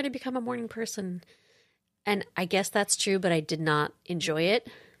kids, you're going to become a morning person. And I guess that's true, but I did not enjoy it.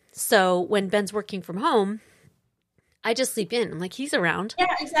 So when Ben's working from home, I just sleep in. I'm like, he's around. Yeah,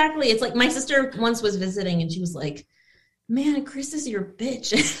 exactly. It's like my sister once was visiting and she was like, man, Chris is your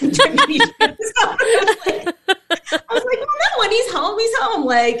bitch. I was like, well, no, when he's home,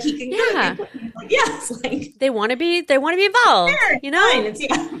 like he can cook. Like, yeah, it's like they want to be involved. Sure,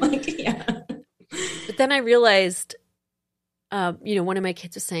 Yeah. But then I realized, one of my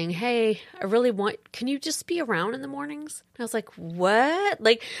kids was saying, hey, can you just be around in the mornings? And I was like, what?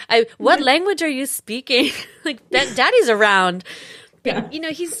 Like, what language are you speaking? Like, daddy's around. But,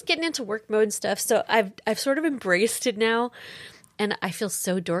 he's getting into work mode and stuff. So I've sort of embraced it now. And I feel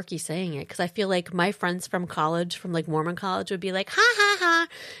so dorky saying it because I feel like my friends from college, from like Mormon college, would be like, ha, ha, ha,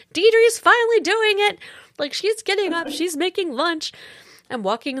 Deidre's finally doing it. Like, she's getting up, she's making lunch. I'm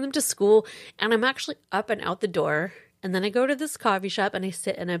walking them to school, and I'm actually up and out the door. And then I go to this coffee shop, and I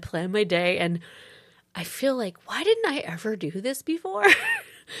sit and I plan my day. And I feel like, why didn't I ever do this before?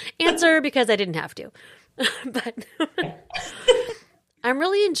 Answer, because I didn't have to. But I'm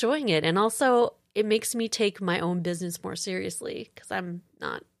really enjoying it. And also, it makes me take my own business more seriously because I'm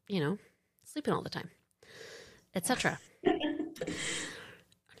not, sleeping all the time, etc.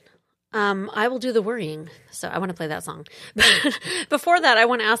 I will do the worrying. So I want to play that song. Before that, I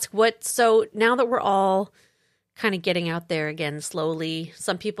want to ask so now that we're all kind of getting out there again slowly,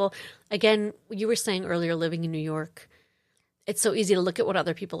 some people, again, you were saying earlier, living in New York, it's so easy to look at what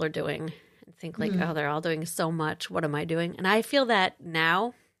other people are doing and think like, oh, they're all doing so much. What am I doing? And I feel that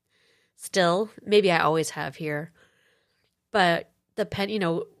now still, maybe I always have here, but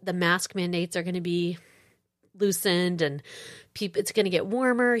the mask mandates are going to be loosened and it's going to get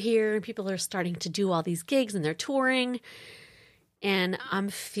warmer here and people are starting to do all these gigs and they're touring and I'm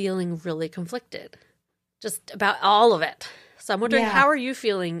feeling really conflicted just about all of it. So I'm wondering, how are you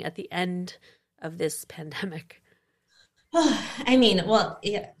feeling at the end of this pandemic? I mean, well,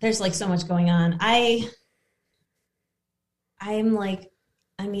 yeah, there's like so much going on. I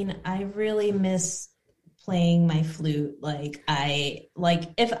really miss playing my flute.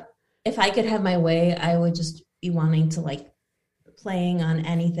 If I could have my way, I would just be wanting to like playing on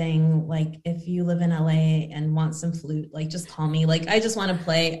anything. Like if you live in LA and want some flute, like just call me. Like I just want to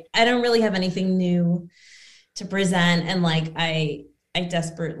play. I don't really have anything new to present. And like I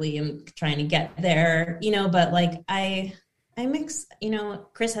desperately am trying to get there, but like I mix,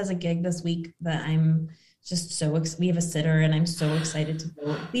 Chris has a gig this week that I'm just we have a sitter and I'm so excited to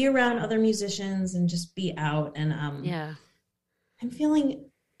go be around other musicians and just be out. And I'm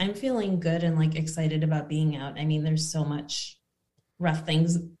feeling good and like excited about being out. I mean, there's so much rough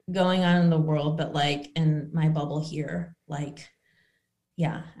things going on in the world, but like in my bubble here, like,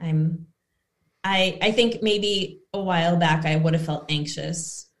 yeah, I think maybe a while back I would have felt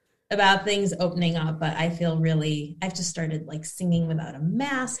anxious about things opening up, but I feel I've just started like singing without a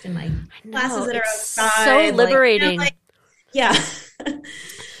mask and my classes that are outside. So liberating. Yeah.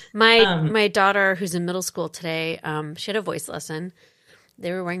 My daughter who's in middle school today, she had a voice lesson.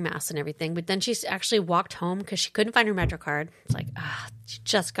 They were wearing masks and everything, but then she actually walked home because she couldn't find her Metro card. It's like, she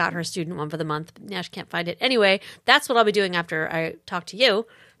just got her student one for the month, but now she can't find it. Anyway, that's what I'll be doing after I talk to you,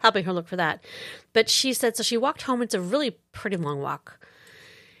 helping her look for that. But she said, so she walked home. It's a really pretty long walk.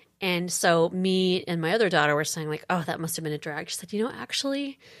 And so me and my other daughter were saying like, oh, that must have been a drag. She said,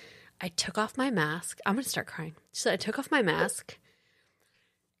 actually, I took off my mask. I'm going to start crying. She said, I took off my mask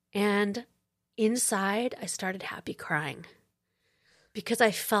and inside, I started happy crying because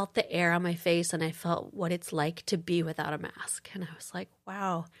I felt the air on my face and I felt what it's like to be without a mask. And I was like,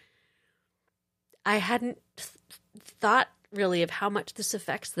 wow, I hadn't thought really of how much this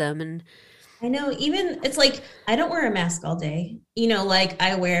affects them. And I know, even it's like I don't wear a mask all day. You know, like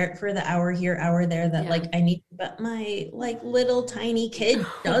I wear it for the hour here, hour there that like I need, but my like little tiny kid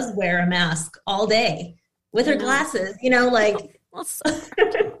does wear a mask all day with her glasses, you know, like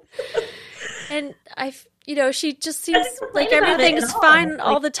and she just seems like everything's fine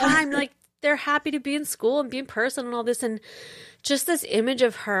all the time. Like they're happy to be in school and be in person and all this. And just this image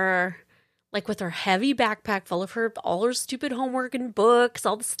of her, like with her heavy backpack full of all her stupid homework and books,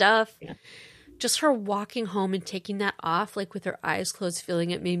 all the stuff. Yeah. Just her walking home and taking that off, like with her eyes closed,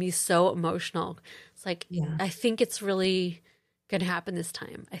 feeling it made me so emotional. It's like, I think it's really going to happen this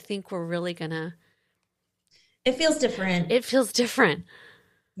time. I think we're really going to. It feels different. It feels different.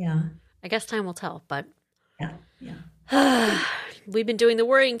 Yeah. I guess time will tell, but. Yeah. We've been doing the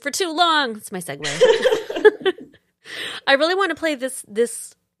worrying for too long. It's my segue. I really want to play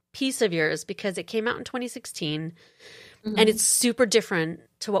this piece of yours because it came out in 2016. Mm-hmm. And it's super different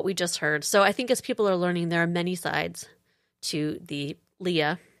to what we just heard. So I think as people are learning, there are many sides to the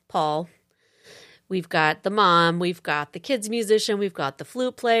Leah, Paul. We've got the mom. We've got the kids musician. We've got the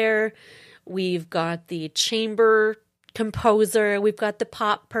flute player. We've got the chamber composer. We've got the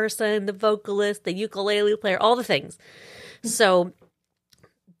pop person, the vocalist, the ukulele player, all the things. So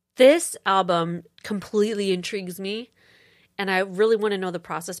this album completely intrigues me. And I really want to know the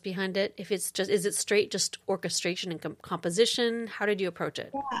process behind it. If it's just, is it straight just orchestration and composition? How did you approach it?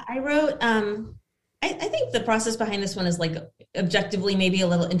 Yeah, I wrote, I think the process behind this one is like objectively maybe a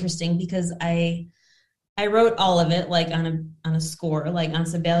little interesting because I wrote all of it like on a score, like on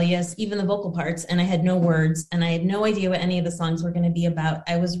Sibelius, even the vocal parts, and I had no words and I had no idea what any of the songs were going to be about.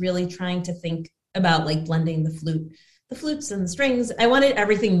 I was really trying to think about like blending the flutes and the strings. I wanted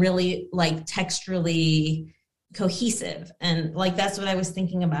everything really like texturally cohesive, and like that's what I was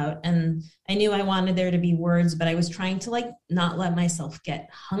thinking about. And I knew I wanted there to be words, but I was trying to like not let myself get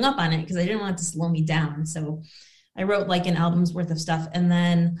hung up on it because I didn't want it to slow me down. So I wrote like an album's worth of stuff, and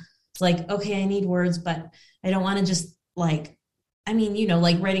then it's like, okay, I need words, but I don't want to just like, I mean, you know,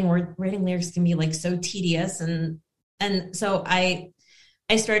 like writing lyrics can be like so tedious, and so I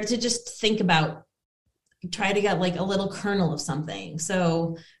started to just think about, try to get like a little kernel of something.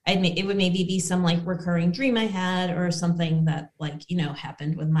 So it would maybe be some like recurring dream I had, or something that like, you know,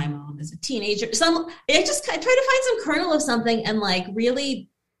 happened with my mom as a teenager. I just try to find some kernel of something and like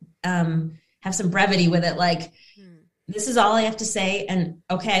really have some brevity with it. Like, this is all I have to say. And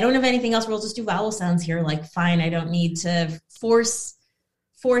okay, I don't have anything else. We'll just do vowel sounds here. Like, fine. I don't need to force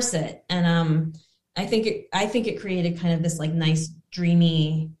it. And I think it created kind of this like nice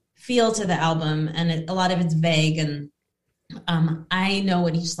dreamy feel to the album, and a lot of it's vague, and I know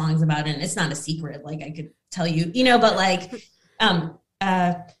what each song's about, and it's not a secret, like I could tell you, you know, but like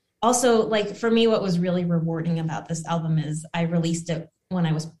also like for me, what was really rewarding about this album is I released it when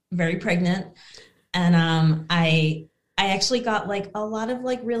I was very pregnant, and I actually got like a lot of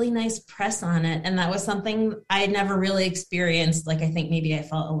like really nice press on it, and that was something I had never really experienced. Like I think maybe I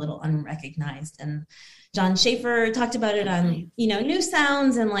felt a little unrecognized, and John Schaefer talked about it on, you know, New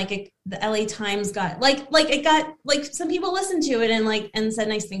Sounds, and like the LA Times got like it got like some people listened to it and said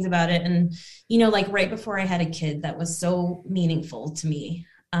nice things about it. And, you know, like right before I had a kid, that was so meaningful to me,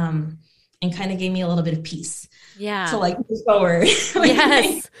 and kind of gave me a little bit of peace. Yeah. To like move forward. Like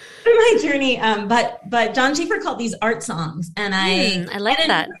yes. my journey. But John Schaefer called these art songs, and I like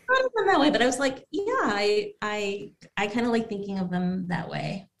that. I thought of them that way, but I was like, yeah, I kind of like thinking of them that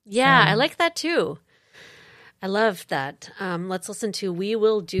way. Yeah, I like that too. I love that. Let's listen to We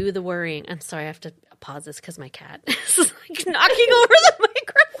Will Do the Worrying. I'm sorry, I have to pause this because my cat is like knocking over the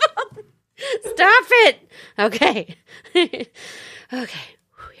microphone. Stop it. Okay. Okay.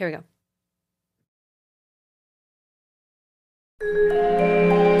 Here we go.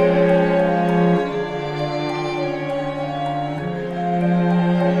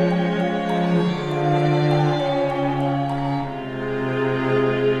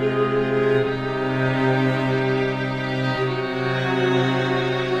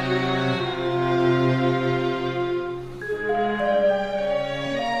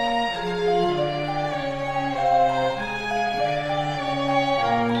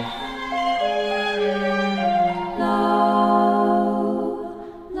 Love,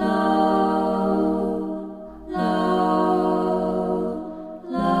 love.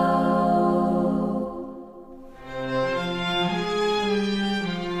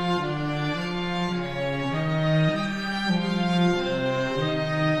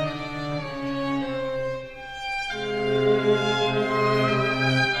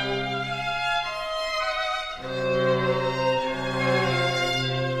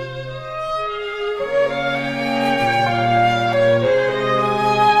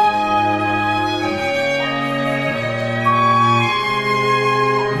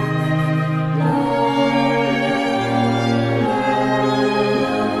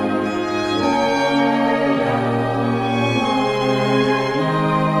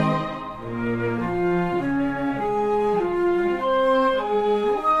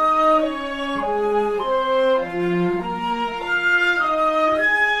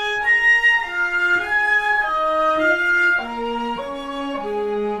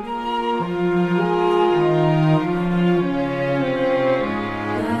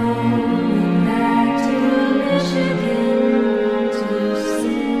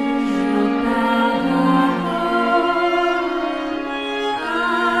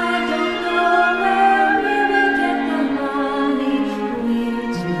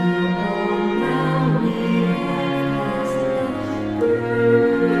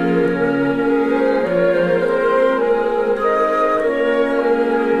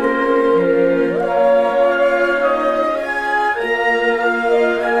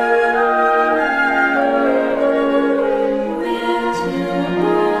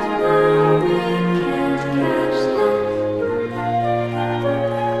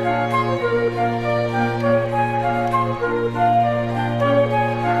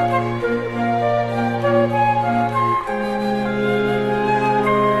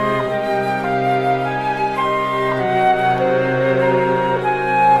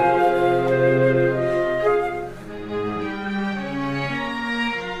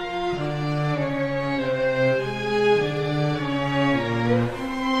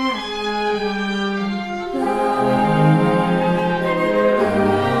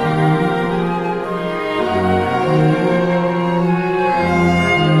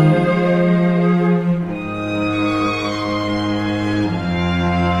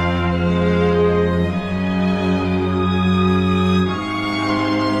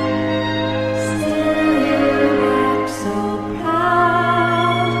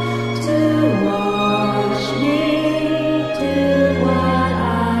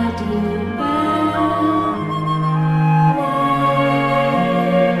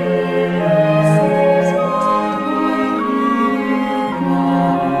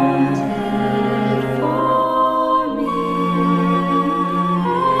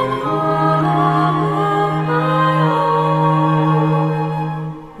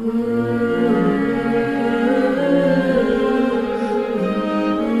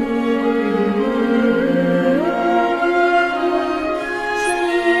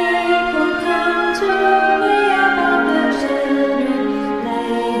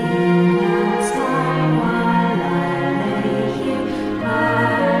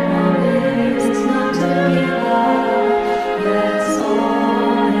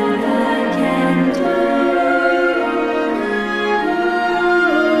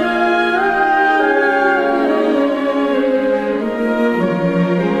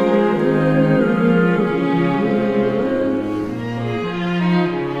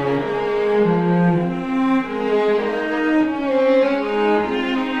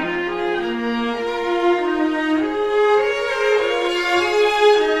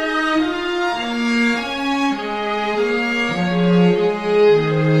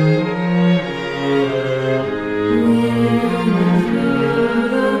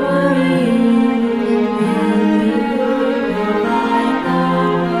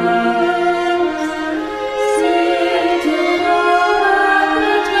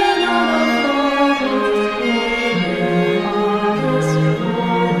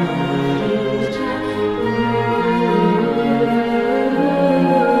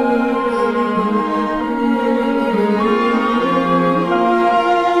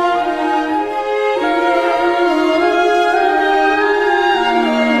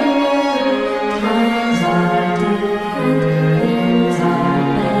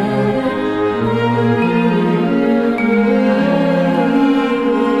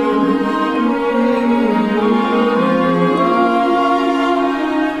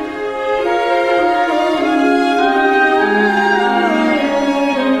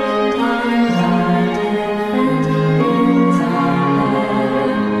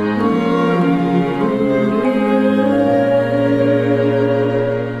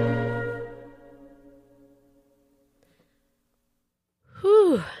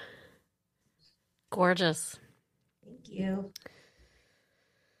 Whew. Gorgeous. Thank you.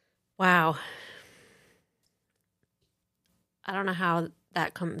 Wow. I don't know how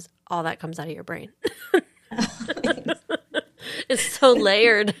all that comes out of your brain. It's so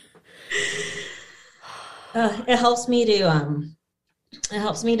layered. It helps me to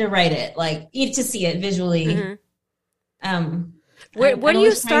write it, like to see it visually. Mm-hmm. What do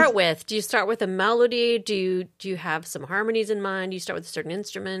you start with? Do you start with a melody? Do you have some harmonies in mind? Do you start with certain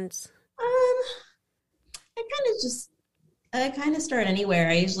instruments? I kind of start anywhere.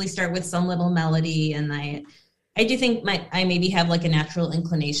 I usually start with some little melody, and I do think I maybe have like a natural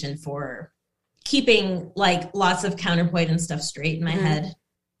inclination for keeping like lots of counterpoint and stuff straight in my head.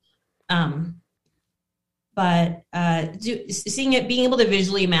 But seeing it, being able to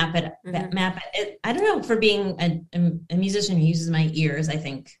visually map it, I don't know, for being a musician who uses my ears, I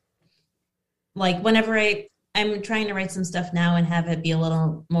think like whenever I'm trying to write some stuff now and have it be a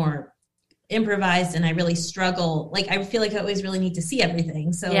little more improvised, and I really struggle, like I feel like I always really need to see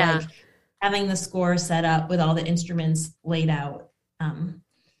everything. So like having the score set up with all the instruments laid out,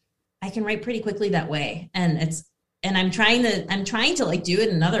 I can write pretty quickly that way. And I'm trying to like do it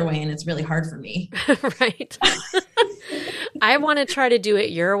another way, and it's really hard for me. Right. I want to try to do it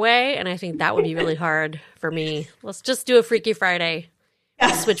your way, and I think that would be really hard for me. Let's just do a Freaky Friday.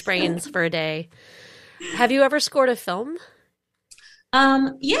 Switch brains for a day. Have you ever scored a film?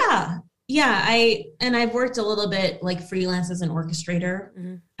 Yeah. I've worked a little bit like freelance as an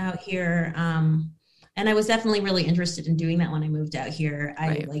orchestrator out here. And I was definitely really interested in doing that when I moved out here.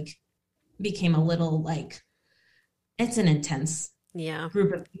 I like became a little like, it's an intense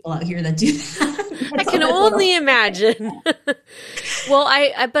group of people out here that do that. I can only imagine. Well,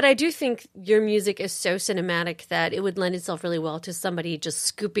 but I do think your music is so cinematic that it would lend itself really well to somebody just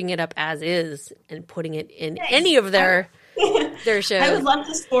scooping it up as is and putting it in any of their shows. I would love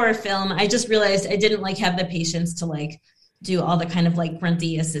to score a film. I just realized I didn't like have the patience to like do all the kind of like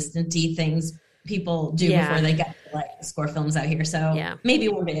grunty assistant-y things people do before they get to like score films out here. So maybe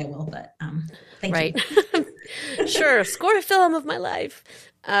one day I will, but thank you. Sure, score a film of my life.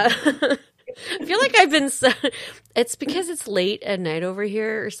 I feel like I've been it's because it's late at night over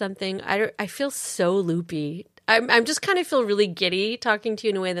here or something. I feel so loopy. I'm just kind of feel really giddy talking to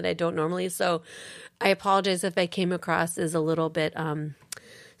you in a way that I don't normally. So I apologize if I came across as a little bit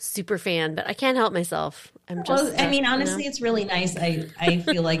super fan, but I can't help myself. I'm just. Well, I mean, honestly, it's really nice. I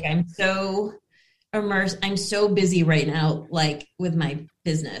feel like I'm so immersed. I'm so busy right now, like with my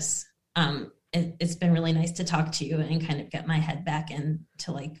business. It's been really nice to talk to you and kind of get my head back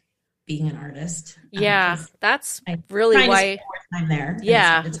into like being an artist. Yeah, that's really why I'm there.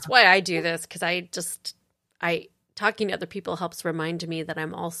 Yeah, that's why I do this, because I talking to other people helps remind me that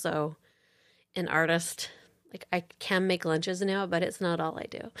I'm also an artist. Like I can make lunches now, but it's not all I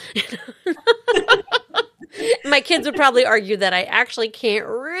do. My kids would probably argue that I actually can't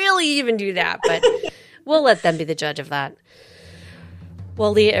really even do that, but we'll let them be the judge of that.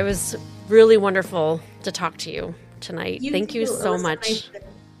 Well, Leah, it was really wonderful to talk to you tonight. Thank you so much. Nice to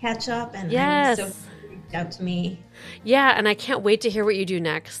catch up, and yes. I'm so reached out to me. Yeah, and I can't wait to hear what you do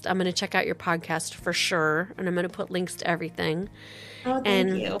next. I'm going to check out your podcast for sure, and I'm going to put links to everything. Oh,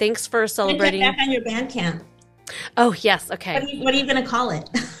 thank you. Thanks for celebrating. Check back on your Bandcamp. Oh, yes. Okay. What are you going to call it?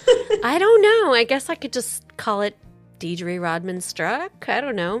 I don't know. I guess I could just call it Deidre Rodman Struck. I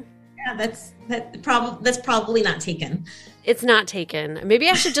don't know. Yeah, that's probably not taken. It's not taken. Maybe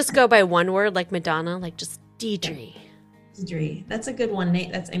I should just go by one word, like Madonna, like just Deidre. Deidre. That's a good one,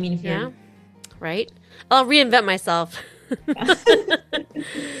 Nate. If you're right. I'll reinvent myself.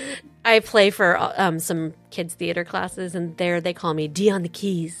 I play for some kids' theater classes, and there they call me D on the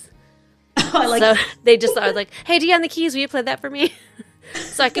keys. Oh, I like. So they just I was like, "Hey, D on the keys, will you play that for me?"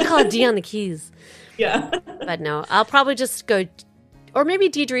 So I can call it D on the keys. Yeah. But no, I'll probably just go, or maybe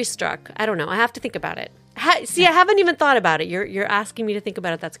Deidre Struck. I don't know. I have to think about it. See, I haven't even thought about it. You're asking me to think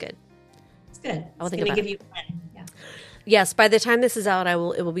about it. That's good. It's good. I will think about it. Yeah. Yes, by the time this is out, it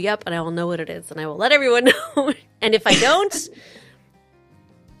will be up, and I will know what it is, and I will let everyone know. And if I don't,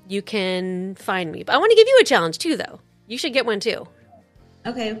 you can find me. But I want to give you a challenge too, though. You should get one too.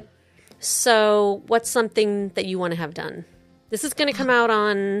 Okay. So, what's something that you want to have done? This is going to come out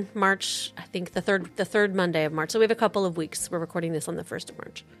on March, I think the third Monday of March. So we have a couple of weeks. We're recording this on the 1st of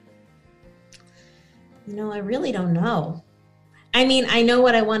March. I really don't know. I mean, I know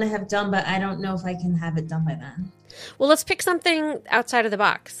what I want to have done, but I don't know if I can have it done by then. Well, let's pick something outside of the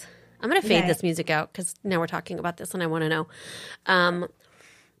box. I'm going to fade this music out because now we're talking about this and I want to know.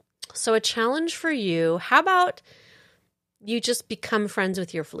 So a challenge for you. How about you just become friends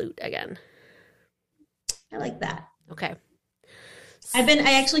with your flute again? I like that. Okay.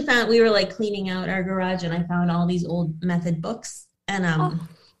 I actually found, we were like cleaning out our garage and I found all these old method books and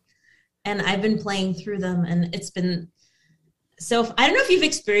I've been playing through them and it's been so, I don't know if you've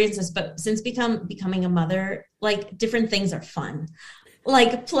experienced this, but since becoming a mother, like different things are fun.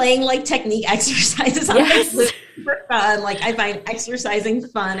 Like playing like technique exercises on my flute for fun. Like I find exercising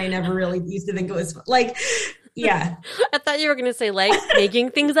fun. I never really used to think it was fun. Like, yeah. I thought you were going to say like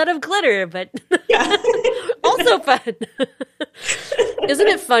making things out of glitter, but Yeah. also fun. Isn't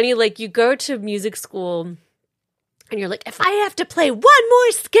it funny? Like you go to music school and you're like, if I have to play one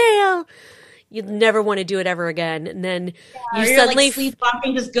more scale, you'd never want to do it ever again. And then you suddenly like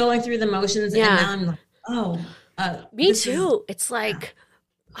sleepwalking, just going through the motions. Yeah. And now I'm like, oh, me too. It's like,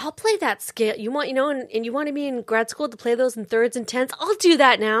 I'll play that scale. You want, and you wanted me in grad school to play those in thirds and tenths. I'll do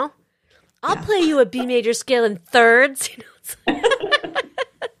that now. I'll play you a B major scale in thirds.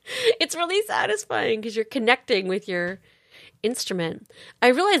 It's really satisfying because you're connecting with your instrument.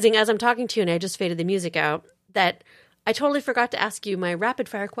 I'm realizing as I'm talking to you and I just faded the music out that I totally forgot to ask you my rapid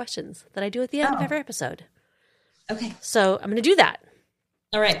fire questions that I do at the end of every episode. Okay. So I'm going to do that.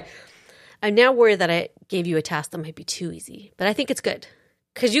 All right. I'm now worried that I gave you a task that might be too easy, but I think it's good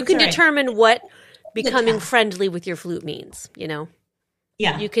because you can determine what becoming friendly with your flute means, Yeah.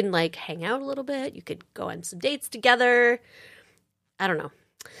 You can like hang out a little bit. You could go on some dates together. I don't know.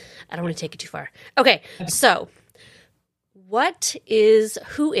 I don't want to take it too far. Okay. So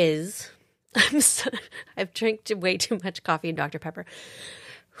who is, I've drank way too much coffee and Dr. Pepper.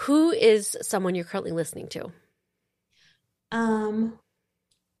 Who is someone you're currently listening to? I've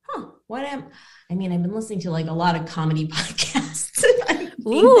been listening to like a lot of comedy podcasts.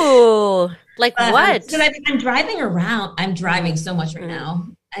 Ooh, like what? Because I'm driving around. I'm driving so much right now.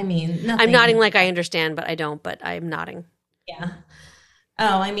 Nothing. I'm nodding like I understand, but I don't, but I'm nodding. Yeah.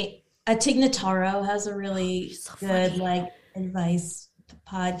 Oh, Tig Notaro has a really good like advice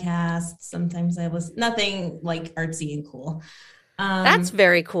podcast. Sometimes I listen, nothing like artsy and cool. That's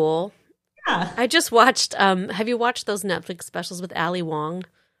very cool. Yeah. I just watched, have you watched those Netflix specials with Ali Wong?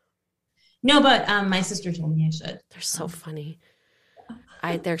 No, but my sister told me I should. They're so funny.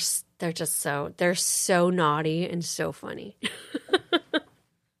 They're so naughty and so funny.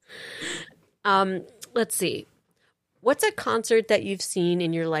 Let's see. What's a concert that you've seen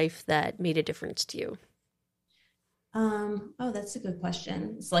in your life that made a difference to you? That's a good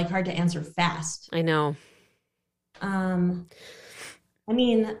question. It's like hard to answer fast. I know. I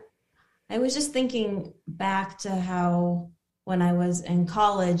was just thinking back to how when I was in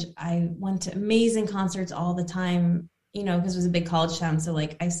college, I went to amazing concerts all the time, because it was a big college town. So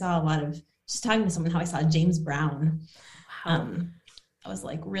like I saw a lot of, just talking to someone, how I saw James Brown. Wow. I was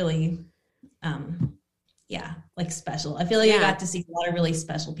like really, like special. I feel like I got to see a lot of really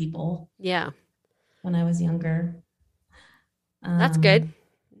special people. Yeah. When I was younger. That's good.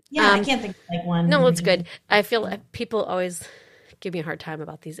 Yeah, I can't think of like one. No, it's good. I feel like people always give me a hard time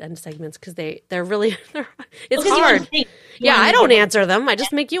about these end segments because they're really it's hard. I don't answer them. I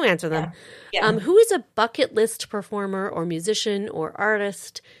just make you answer them. Yeah. Who is a bucket list performer or musician or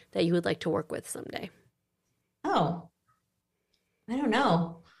artist that you would like to work with someday? Oh, I don't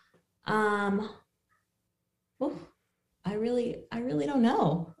know. I really don't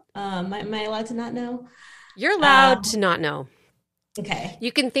know. Am I allowed to not know? You're allowed to not know. Okay.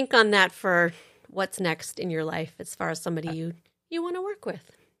 You can think on that for what's next in your life as far as somebody you want to work with.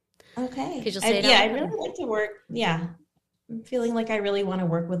 Okay. You'll say I'd really like to work. Yeah. I'm feeling like I really want to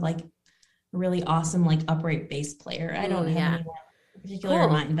work with like a really awesome, like upright bass player. I don't have anyone in particular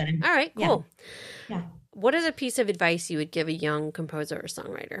in mind, but all right, cool. Yeah. What is a piece of advice you would give a young composer or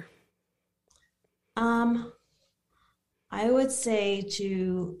songwriter? I would say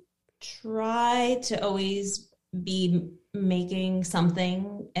to try to always be making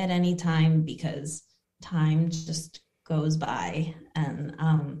something at any time because time just goes by. And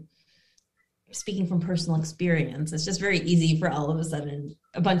speaking from personal experience, it's just very easy for all of a sudden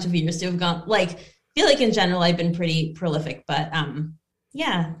a bunch of years to have gone. Like, I feel like in general I've been pretty prolific, but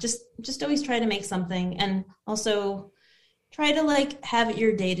just always try to make something, and also try to like have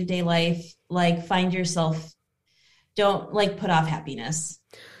your day-to-day life, like find yourself, don't like put off happiness.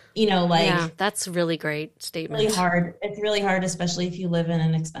 That's a really great statement. Really hard. It's really hard, especially if you live in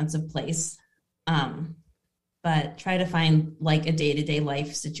an expensive place. But try to find like a day-to-day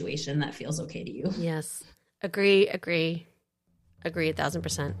life situation that feels okay to you. Yes. Agree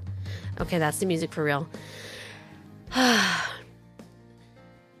 1,000%. Okay, that's the music for real.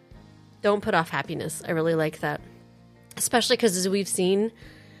 Don't put off happiness. I really like that. Especially because as we've seen,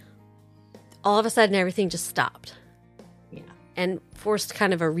 all of a sudden everything just stopped. And forced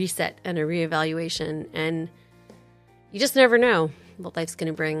kind of a reset and a reevaluation. And you just never know what life's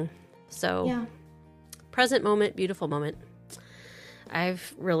going to bring. So Yeah. present moment, beautiful moment.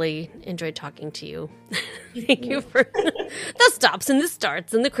 I've really enjoyed talking to you. Thank you for the stops and the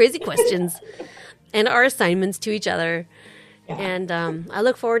starts and the crazy questions and our assignments to each other. Yeah. And I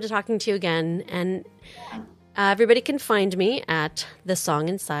look forward to talking to you again. And everybody can find me at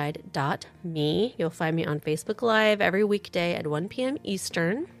thesonginside.me. You'll find me on Facebook Live every weekday at 1 p.m.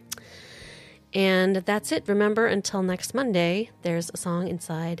 Eastern. And that's it. Remember, until next Monday, there's a song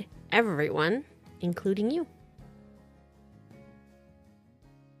inside everyone, including you.